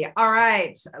curiosity. All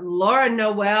right. Laura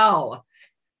Noel.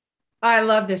 I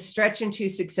love this. Stretch into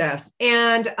success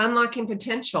and unlocking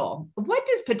potential. What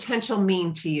does potential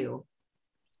mean to you?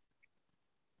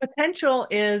 Potential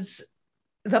is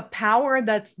the power,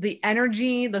 that's the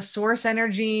energy, the source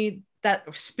energy, that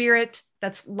spirit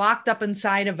that's locked up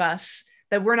inside of us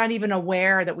that we're not even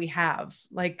aware that we have.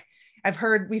 Like I've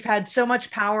heard, we've had so much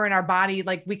power in our body,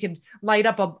 like we could light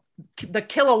up the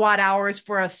kilowatt hours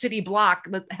for a city block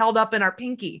that held up in our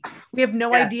pinky. We have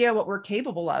no idea what we're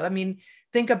capable of. I mean,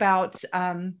 think about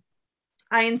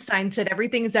Einstein said,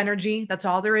 everything is energy. That's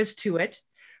all there is to it.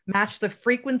 Match the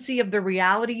frequency of the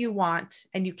reality you want,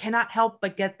 and you cannot help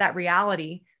but get that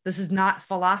reality. This is not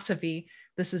philosophy.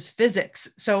 This is physics.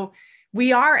 So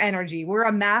we are energy. We're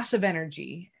a mass of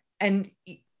energy. And,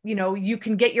 you know, you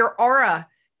can get your aura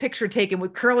picture taken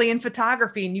with Kirlian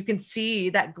photography, and you can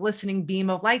see that glistening beam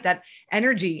of light, that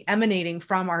energy emanating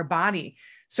from our body.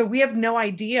 So we have no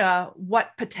idea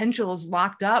what potential is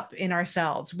locked up in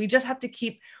ourselves. We just have to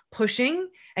keep pushing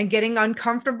and getting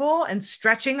uncomfortable and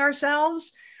stretching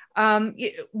ourselves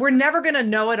we're never going to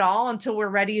know it all until we're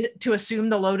ready to assume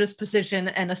the lotus position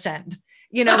and ascend.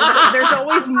 There's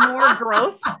always more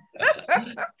growth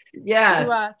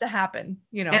yes. to happen,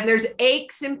 And there's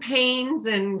aches and pains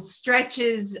and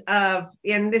stretches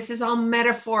and this is all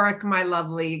metaphoric, my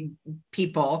lovely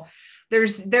people.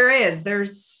 There's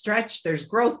stretch, there's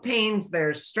growth pains,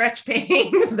 there's stretch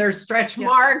pains, there's stretch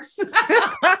marks.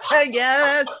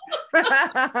 Yes.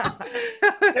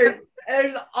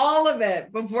 There's all of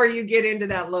it before you get into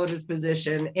that lotus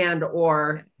position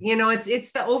or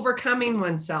it's the overcoming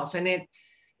oneself and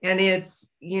it's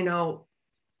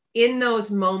in those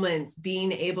moments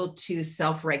being able to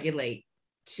self-regulate,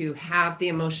 to have the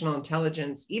emotional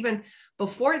intelligence. Even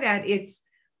before that,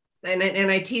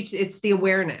 and I teach, it's the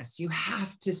awareness. You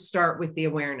have to start with the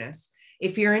awareness.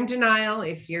 If you're in denial,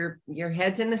 if your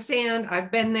head's in the sand,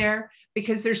 I've been there,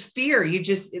 because there's fear.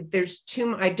 There's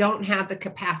I don't have the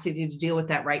capacity to deal with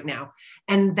that right now.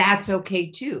 And that's okay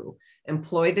too.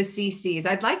 Employ the CCs.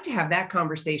 I'd like to have that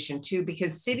conversation too,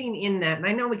 because sitting in that, and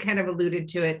I know we kind of alluded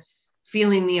to it,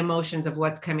 feeling the emotions of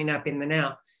what's coming up in the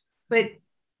now, but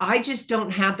I just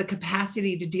don't have the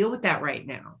capacity to deal with that right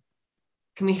now.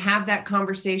 Can we have that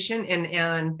conversation?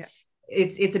 And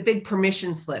it's a big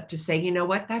permission slip to say, you know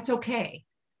what, that's okay.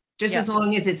 Just as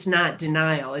long as it's not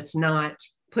denial, it's not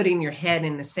putting your head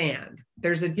in the sand.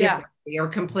 There's a difference, or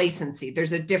complacency.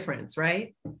 There's a difference,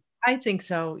 right? I think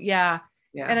so. Yeah.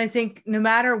 And I think no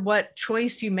matter what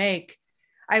choice you make,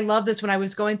 I love this. When I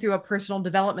was going through a personal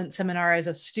development seminar as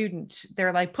a student,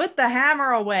 they're like, put the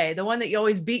hammer away, the one that you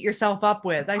always beat yourself up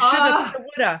with. I should have,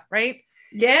 woulda, right?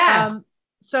 Yes.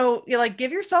 So you're like,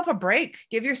 give yourself a break,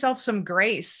 give yourself some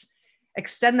grace,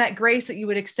 extend that grace that you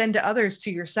would extend to others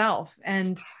to yourself,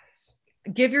 and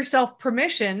give yourself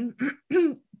permission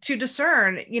to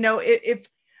discern. If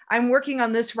I'm working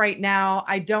on this right now,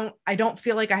 I don't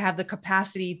feel like I have the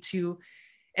capacity to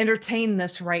entertain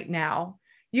this right now.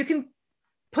 You can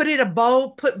put it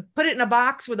in a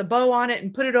box with a bow on it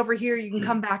and put it over here. You can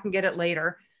come back and get it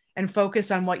later and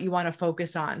focus on what you want to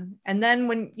focus on. And then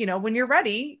when you're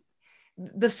ready,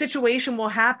 the situation will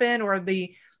happen, or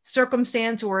the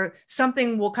circumstance or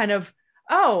something will kind of,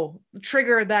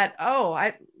 trigger that.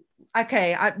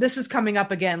 This is coming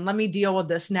up again. Let me deal with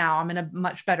this now. I'm in a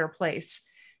much better place.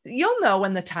 You'll know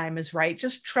when the time is right.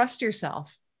 Just trust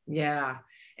yourself. Yeah.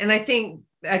 And I think,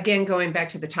 again, going back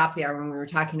to the top of the hour when we were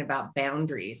talking about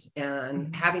boundaries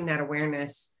and having that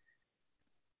awareness,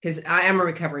 because I am a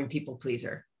recovering people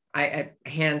pleaser. I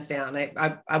hands down,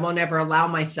 I will never allow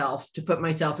myself to put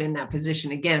myself in that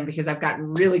position again, because I've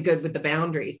gotten really good with the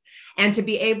boundaries, and to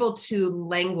be able to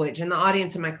language, and the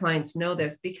audience and my clients know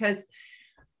this, because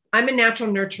I'm a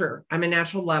natural nurturer. I'm a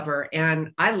natural lover.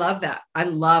 And I love that. I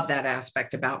love that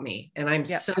aspect about me. And I'm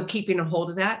so keeping a hold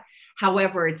of that.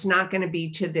 However, it's not going to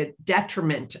be to the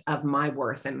detriment of my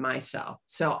worth and myself.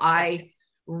 So I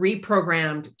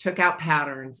reprogrammed, took out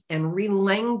patterns, and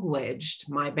relanguaged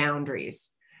my boundaries.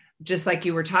 Just like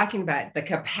you were talking about, the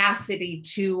capacity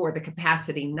to, or the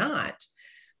capacity not,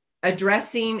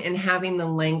 addressing and having the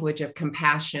language of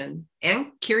compassion and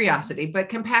curiosity, but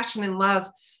compassion and love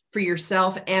for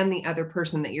yourself and the other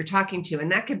person that you're talking to.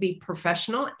 And that could be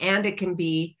professional and it can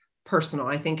be personal.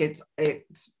 I think it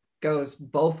goes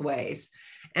both ways.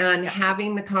 And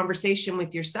having the conversation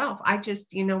with yourself, if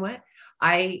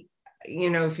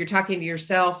you're talking to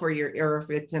yourself, or if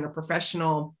it's in a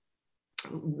professional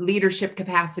leadership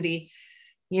capacity,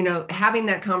 having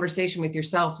that conversation with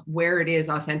yourself where it is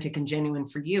authentic and genuine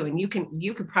for you. And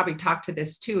you could probably talk to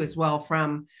this too, as well,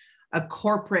 from a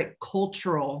corporate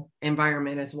cultural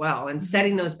environment as well, and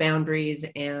setting those boundaries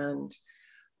and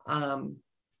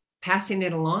passing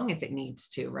it along if it needs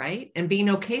to, right? And being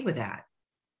okay with that.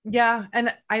 Yeah.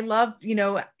 And I love,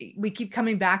 we keep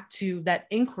coming back to that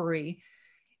inquiry.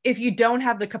 If you don't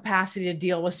have the capacity to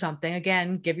deal with something,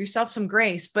 again, give yourself some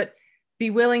grace, but be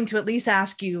willing to at least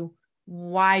ask you,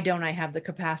 why don't I have the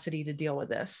capacity to deal with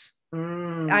this?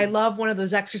 I love one of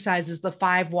those exercises, the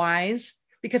 5 whys,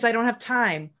 because I don't have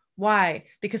time. Why?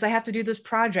 Because I have to do this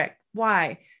project.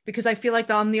 Why? Because I feel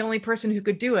like I'm the only person who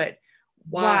could do it.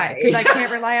 Why? Because I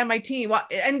can't rely on my team. Why?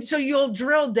 And so you'll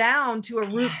drill down to a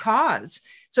root cause.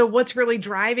 So what's really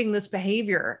driving this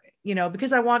behavior?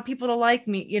 Because I want people to like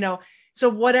me, so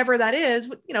whatever that is,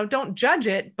 don't judge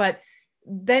it, but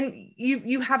then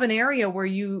you have an area where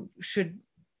you should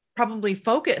probably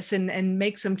focus and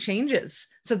make some changes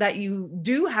so that you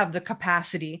do have the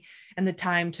capacity and the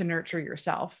time to nurture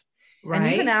yourself. Right.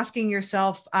 And even asking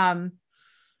yourself,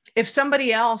 if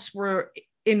somebody else were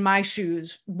in my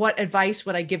shoes, what advice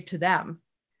would I give to them?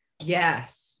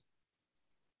 Yes.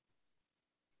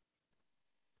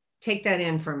 Take that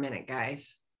in for a minute,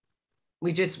 guys.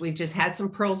 we just had some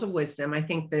pearls of wisdom. I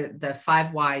think the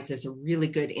 5 whys is a really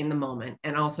good in the moment,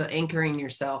 and also anchoring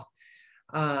yourself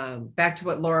back to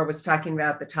what Laura was talking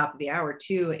about at the top of the hour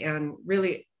too, and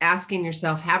really asking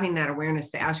yourself, having that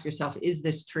awareness to ask yourself, is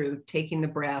this true? Taking the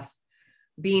breath,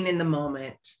 being in the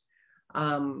moment,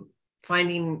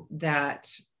 finding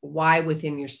that why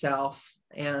within yourself,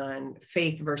 and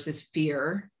faith versus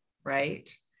fear,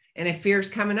 right? And if fear's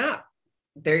coming up,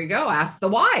 there you go. Ask the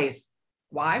whys.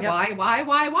 Why, yep.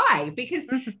 why? Because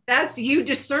that's you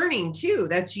discerning too.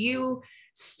 That's you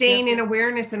staying in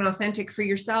awareness and authentic for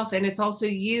yourself. And it's also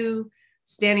you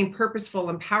standing purposeful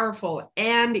and powerful,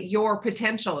 and your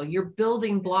potential, your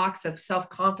building blocks of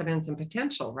self-confidence and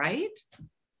potential, right?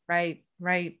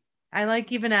 Right. I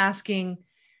like even asking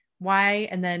why,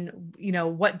 and then,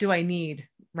 what do I need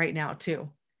right now too?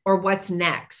 Or what's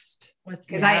next?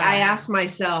 Because I ask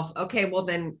myself,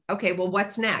 well,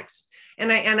 what's next?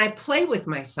 And I play with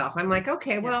myself. I'm like,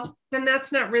 well, then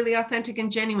that's not really authentic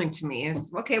and genuine to me.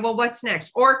 It's okay. Well, what's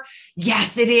next? Or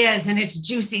yes, it is. And it's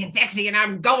juicy and sexy and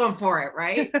I'm going for it.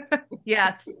 Right.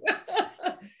 Yes.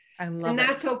 I love it. And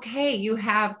that's okay. You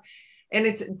have, and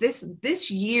it's this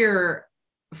year,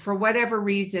 for whatever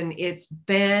reason, it's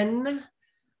been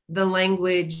the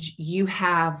language. You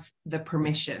have the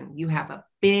permission. You have a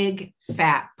big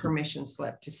fat permission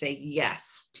slip to say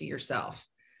yes to yourself,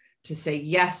 to say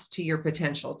yes to your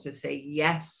potential, to say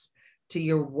yes to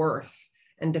your worth,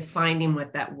 and defining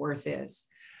what that worth is.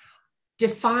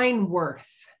 Define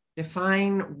worth,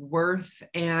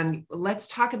 and let's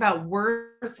talk about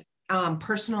worth,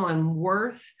 personal and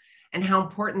worth, and how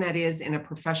important that is in a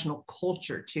professional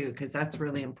culture too, because that's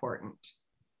really important.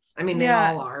 I mean, they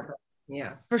all are, but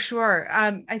yeah, for sure.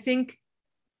 I think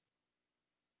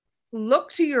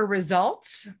look to your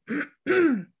results,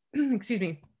 excuse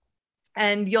me,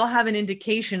 and you'll have an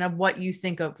indication of what you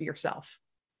think of yourself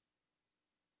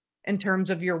in terms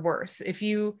of your worth. If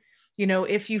you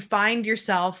find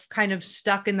yourself kind of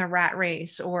stuck in the rat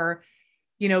race, or,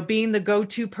 being the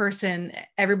go-to person,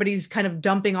 everybody's kind of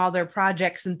dumping all their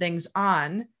projects and things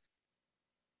on,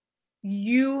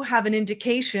 you have an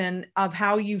indication of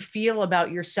how you feel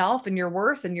about yourself and your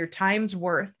worth and your time's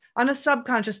worth on a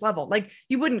subconscious level. Like,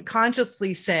 you wouldn't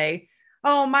consciously say,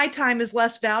 oh, my time is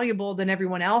less valuable than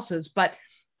everyone else's, but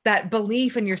that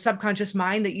belief in your subconscious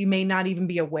mind that you may not even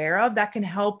be aware of, that can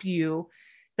help you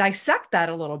dissect that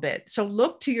a little bit. So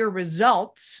look to your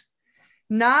results,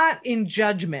 not in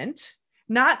judgment,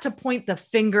 not to point the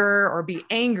finger or be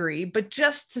angry, but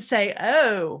just to say,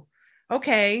 oh,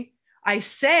 okay, I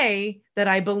say that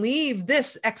I believe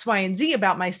this X, Y, and Z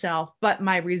about myself, but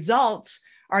my results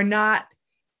are not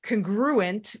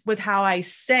congruent with how I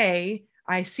say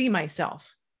I see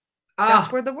myself.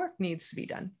 That's where the work needs to be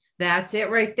done. That's it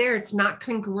right there. It's not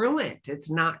congruent. It's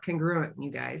not congruent,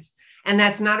 you guys. And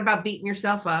that's not about beating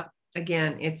yourself up.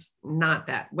 Again, it's not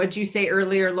that. What'd you say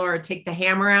earlier, Laura? Take the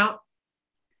hammer out?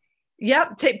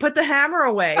 Yep. Put the hammer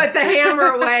away. Put the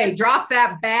hammer away. Drop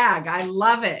that bag. I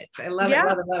love it. I love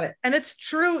it. And it's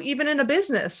true even in a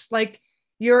business. Like,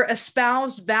 your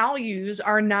espoused values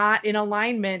are not in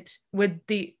alignment with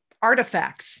the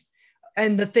artifacts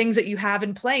and the things that you have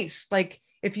in place. Like,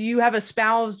 if you have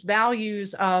espoused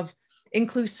values of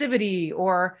inclusivity,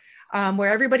 or where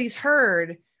everybody's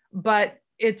heard, but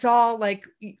it's all like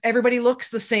everybody looks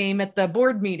the same at the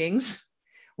board meetings,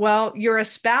 well, your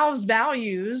espoused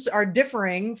values are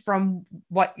differing from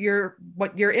what your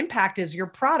impact is, your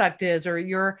product is, or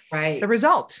the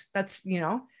result. That's,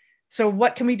 so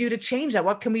what can we do to change that?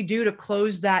 What can we do to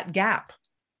close that gap?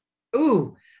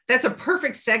 Ooh, that's a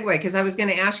perfect segue, because I was going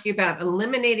to ask you about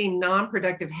eliminating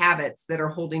non-productive habits that are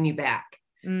holding you back.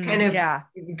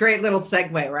 Great little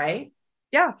segue, right?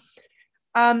 Yeah.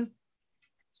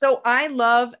 So I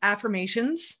love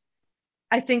affirmations.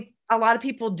 I think a lot of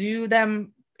people do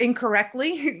them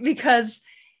incorrectly because,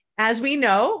 as we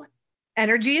know,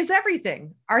 energy is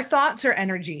everything. Our thoughts are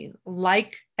energy.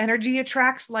 Like energy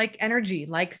attracts like energy.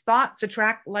 Like thoughts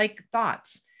attract like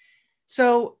thoughts.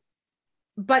 So,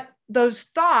 but those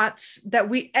thoughts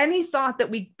any thought that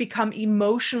we become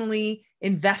emotionally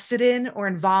invested in or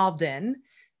involved in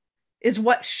is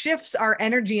what shifts our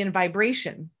energy and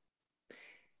vibration.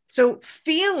 So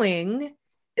feeling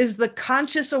is the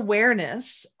conscious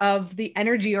awareness of the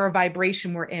energy or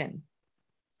vibration we're in.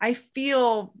 I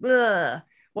feel, well,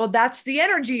 that's the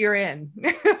energy you're in.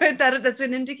 That's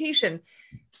an indication.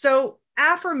 So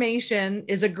affirmation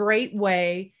is a great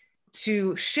way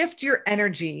to shift your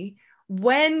energy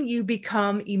when you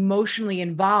become emotionally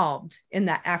involved in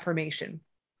that affirmation.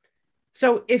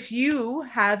 So if you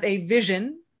have a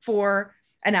vision for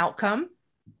an outcome,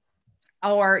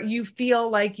 or you feel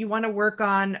like you want to work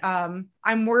on,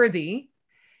 I'm worthy.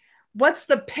 What's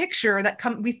the picture that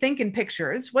we think in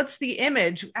pictures? What's the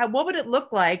image? What would it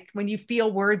look like when you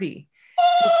feel worthy?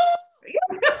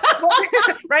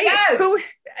 Right? Yes.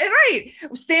 Right.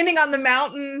 Standing on the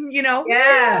mountain, Yes.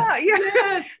 Yeah.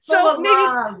 Yes. So Full of maybe,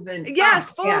 love and, yes,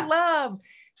 full of love.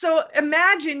 So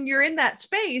imagine you're in that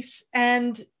space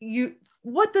and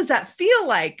what does that feel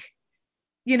like?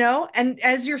 And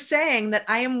as you're saying that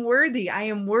I am worthy, I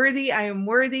am worthy, I am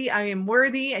worthy, I am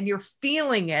worthy, and you're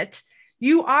feeling it,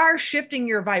 you are shifting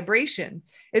your vibration.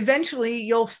 Eventually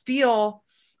you'll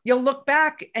look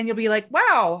back and you'll be like,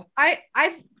 wow,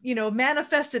 I've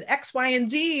manifested X, Y, and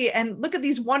Z, and look at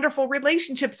these wonderful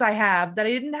relationships I have that I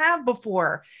didn't have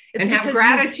before. And have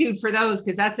gratitude for those,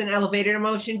 because that's an elevated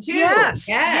emotion too. Yes.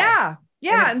 Yeah.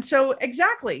 And so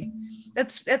exactly.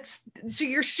 So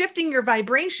you're shifting your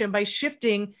vibration by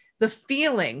shifting the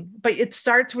feeling, but it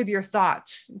starts with your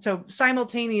thoughts. So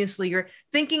simultaneously, you're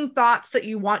thinking thoughts that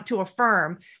you want to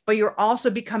affirm, but you're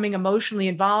also becoming emotionally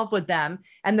involved with them.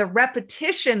 And the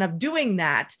repetition of doing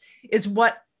that is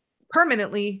what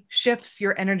permanently shifts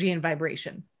your energy and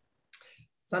vibration.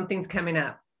 Something's coming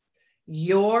up.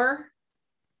 Your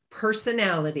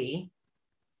personality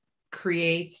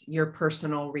creates your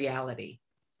personal reality.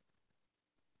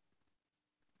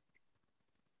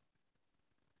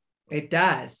 It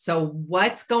does. So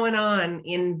what's going on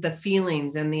in the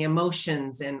feelings and the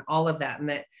emotions and all of that? And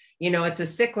that, it's a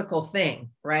cyclical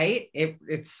thing, right?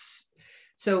 It's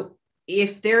so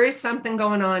if there is something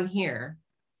going on here,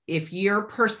 if your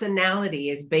personality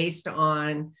is based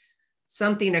on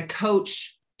something a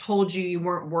coach told you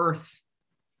weren't worth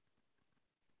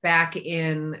back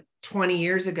in 20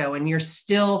 years ago, and you're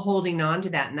still holding on to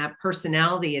that, and that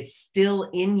personality is still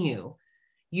in you,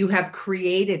 you have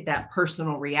created that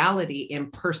personal reality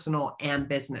in personal and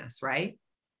business, right?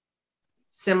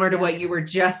 Similar to what you were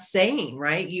just saying,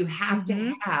 right? You have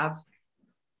to have,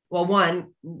 well, one,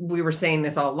 we were saying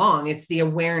this all along, it's the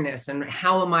awareness and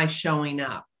how am I showing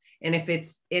up? And if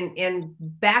it's in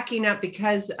backing up,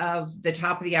 because of the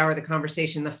top of the hour of the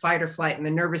conversation, the fight or flight and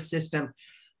the nervous system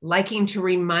liking to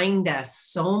remind us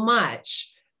so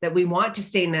much that we want to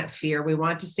stay in that fear. We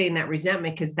want to stay in that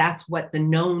resentment because that's what the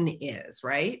known is,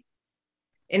 right?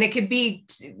 And it could be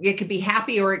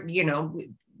happy, or,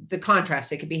 the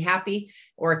contrast, it could be happy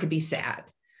or it could be sad.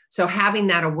 So having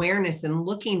that awareness and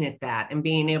looking at that and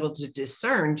being able to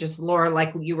discern, just Laura,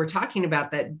 like you were talking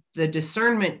about, that the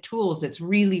discernment tools, it's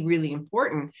really, really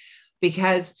important,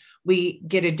 because we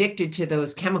get addicted to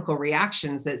those chemical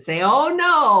reactions that say, oh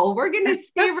no, we're going to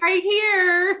stay right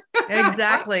here.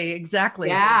 Exactly.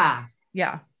 Yeah.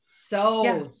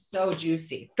 So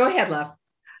juicy. Go ahead, love.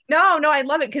 No, I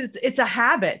love it because it's a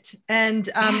habit. And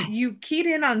you keyed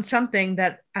in on something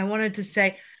that I wanted to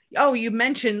say. Oh, you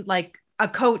mentioned like a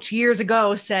coach years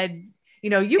ago said,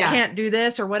 you can't do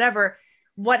this or whatever.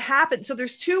 What happened? So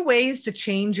there's two ways to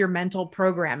change your mental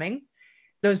programming,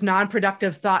 those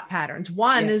non-productive thought patterns.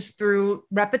 One is through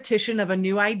repetition of a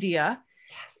new idea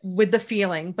with the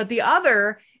feeling, but the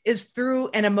other is through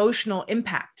an emotional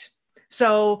impact.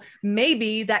 So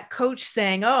maybe that coach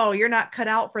saying, oh, you're not cut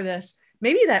out for this.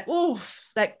 Maybe that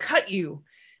cut you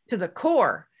to the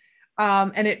core.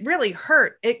 And it really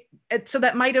hurt. So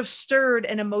that might have stirred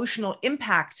an emotional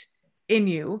impact in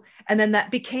you. And then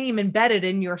that became embedded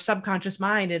in your subconscious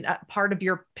mind and part of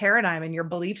your paradigm and your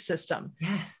belief system.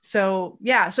 Yes. So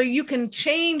you can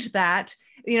change that.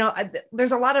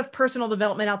 There's a lot of personal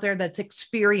development out there that's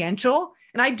experiential.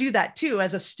 And I do that too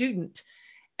as a student.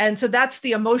 And so that's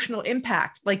the emotional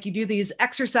impact. Like you do these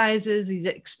exercises, these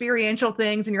experiential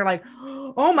things, and you're like,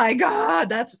 oh my God,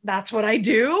 that's what I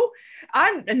do.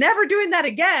 I'm never doing that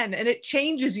again. And it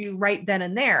changes you right then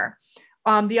and there.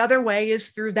 The other way is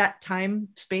through that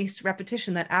time-spaced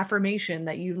repetition, that affirmation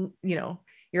that you're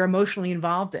emotionally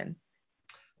involved in.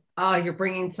 Oh, you're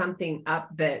bringing something up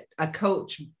that a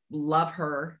coach, love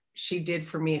her, she did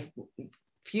for me a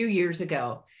few years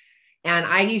ago. And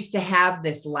I used to have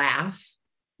this laugh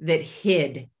that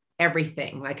hid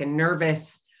everything, like a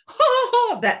nervous,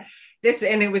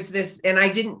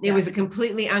 it was a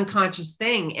completely unconscious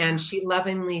thing. And she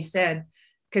lovingly said,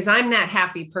 because I'm that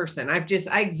happy person, I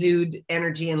exude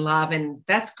energy and love, and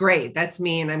that's great. That's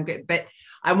me, and I'm good. But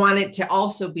I want it to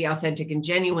also be authentic and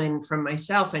genuine from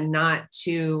myself, and not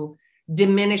to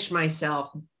diminish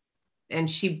myself.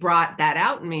 And she brought that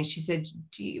out in me. She said,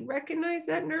 do you recognize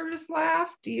that nervous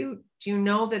laugh? Do you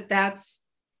know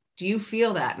do you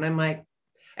feel that? And I'm like,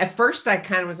 at first I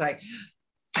kind of was like,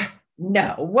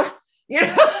 no,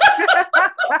 no,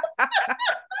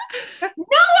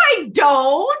 I I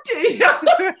don't. You know?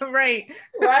 Right.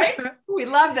 Right. We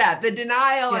love that. The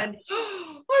denial and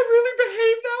I really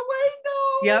behaved that way. No.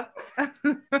 Yep.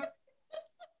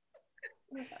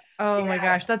 Oh my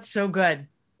gosh, that's so good.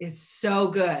 It's so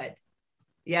good.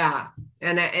 Yeah.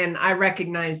 And I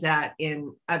recognize that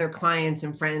in other clients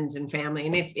and friends and family.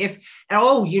 And if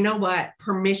you know what?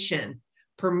 Permission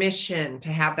to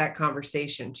have that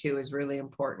conversation too is really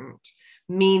important.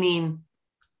 Meaning,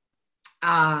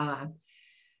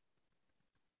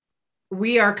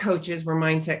 we are coaches, we're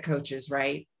mindset coaches,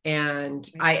 right? And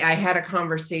I had a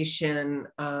conversation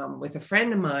with a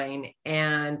friend of mine,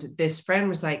 and this friend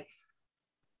was like,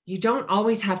 you don't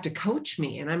always have to coach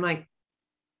me. And I'm like,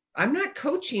 I'm not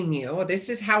coaching you. This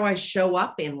is how I show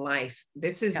up in life.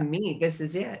 This is me. This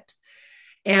is it.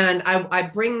 And I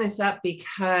bring this up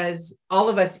because all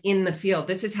of us in the field,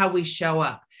 this is how we show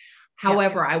up.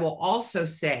 However, I will also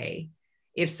say,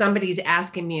 if somebody's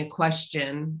asking me a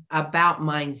question about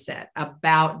mindset,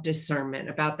 about discernment,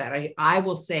 about that, I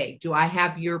will say, do I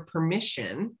have your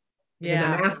permission? Because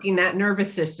I'm asking that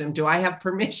nervous system, do I have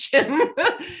permission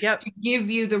to give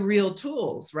you the real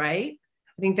tools, right?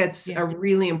 I think that's a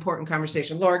really important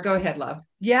conversation. Laura, go ahead, love.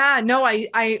 Yeah, no,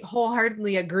 I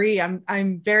wholeheartedly agree.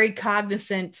 I'm very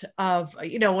cognizant of,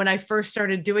 when I first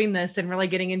started doing this and really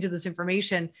getting into this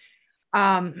information,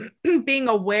 being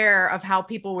aware of how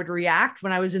people would react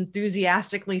when I was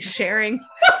enthusiastically sharing,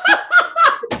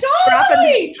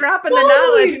 dropping the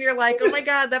knowledge, and you're like, oh my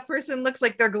God, that person looks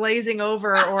like they're glazing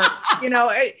over, or,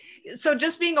 so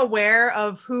just being aware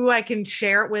of who I can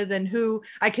share it with and who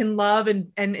I can love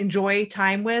and enjoy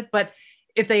time with. But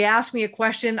if they ask me a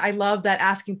question, I love that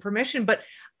asking permission. But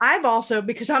I've also,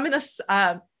 because I'm in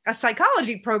a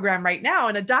psychology program right now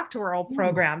and a doctoral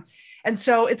program. And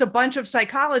so it's a bunch of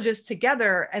psychologists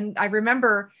together. And I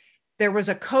remember there was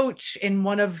a coach in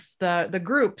one of the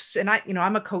groups, and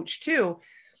I'm a coach too.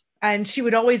 And she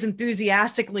would always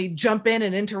enthusiastically jump in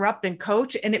and interrupt and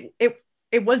coach. And it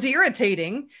was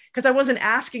irritating because I wasn't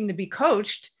asking to be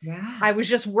coached. Yeah. I was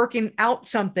just working out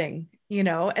something,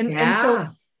 and so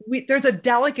there's a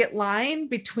delicate line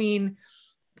between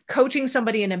coaching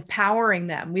somebody and empowering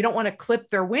them. We don't want to clip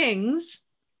their wings.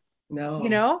 No.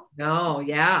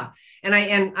 Yeah. And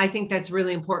I think that's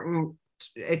really important.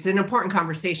 It's an important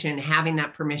conversation, having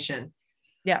that permission.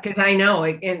 Yeah. Because I know,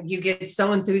 and you get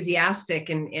so enthusiastic,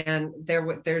 and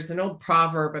there's an old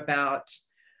proverb about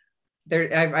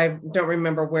there. I don't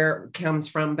remember where it comes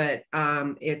from, but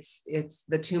it's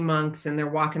the two monks, and they're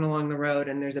walking along the road,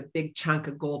 and there's a big chunk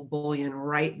of gold bullion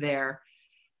right there,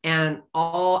 and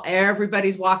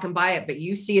everybody's walking by it, but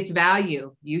you see its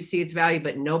value,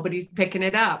 but nobody's picking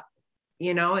it up.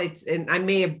 And I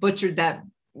may have butchered that,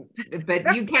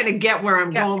 but you kind of get where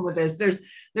I'm going with this.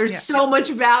 There's so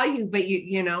much value, but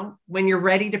when you're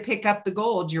ready to pick up the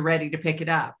gold, you're ready to pick it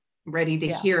up, ready to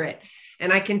hear it.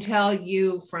 And I can tell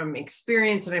you from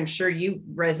experience, and I'm sure you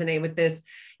resonate with this,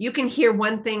 you can hear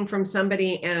one thing from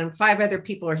somebody and 5 other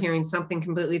people are hearing something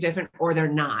completely different, or they're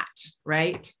not,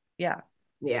 right? Yeah.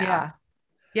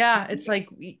 It's like,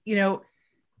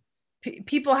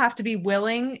 people have to be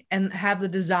willing and have the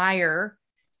desire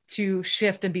to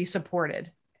shift and be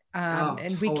supported.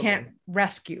 And we can't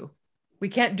rescue. We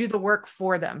can't do the work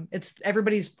for them. It's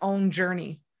everybody's own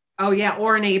journey. Oh yeah.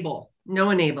 Or enable. No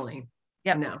enabling.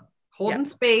 Yeah. No. Holding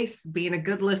space, being a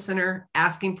good listener,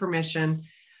 asking permission,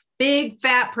 big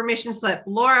fat permission slip.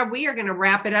 Laura, we are going to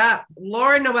wrap it up.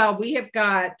 Laura Noel, we've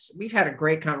had a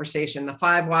great conversation. The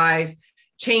 5 whys,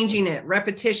 changing it,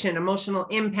 repetition, emotional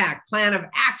impact, plan of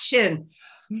action,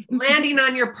 landing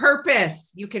on your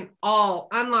purpose. You can all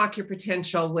unlock your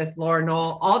potential with Laura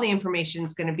Noel. All the information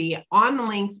is going to be on the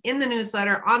links in the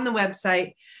newsletter, on the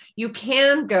website. You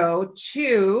can go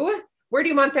to, where do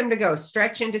you want them to go?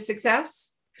 Stretch into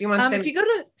Success? Do you want them? If you go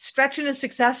to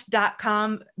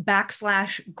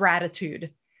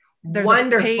stretchintosuccess.com/gratitude, there's a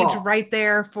page right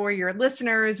there for your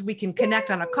listeners. We can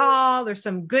connect on a call. There's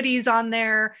some goodies on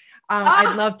there.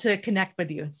 I'd love to connect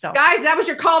with you. So guys, that was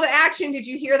your call to action. Did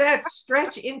you hear that?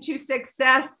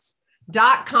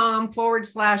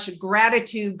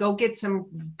 stretchintosuccess.com/gratitude. Go get some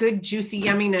good, juicy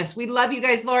yumminess. We love you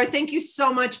guys. Laura, thank you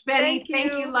so much. Benny,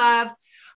 thank you, love.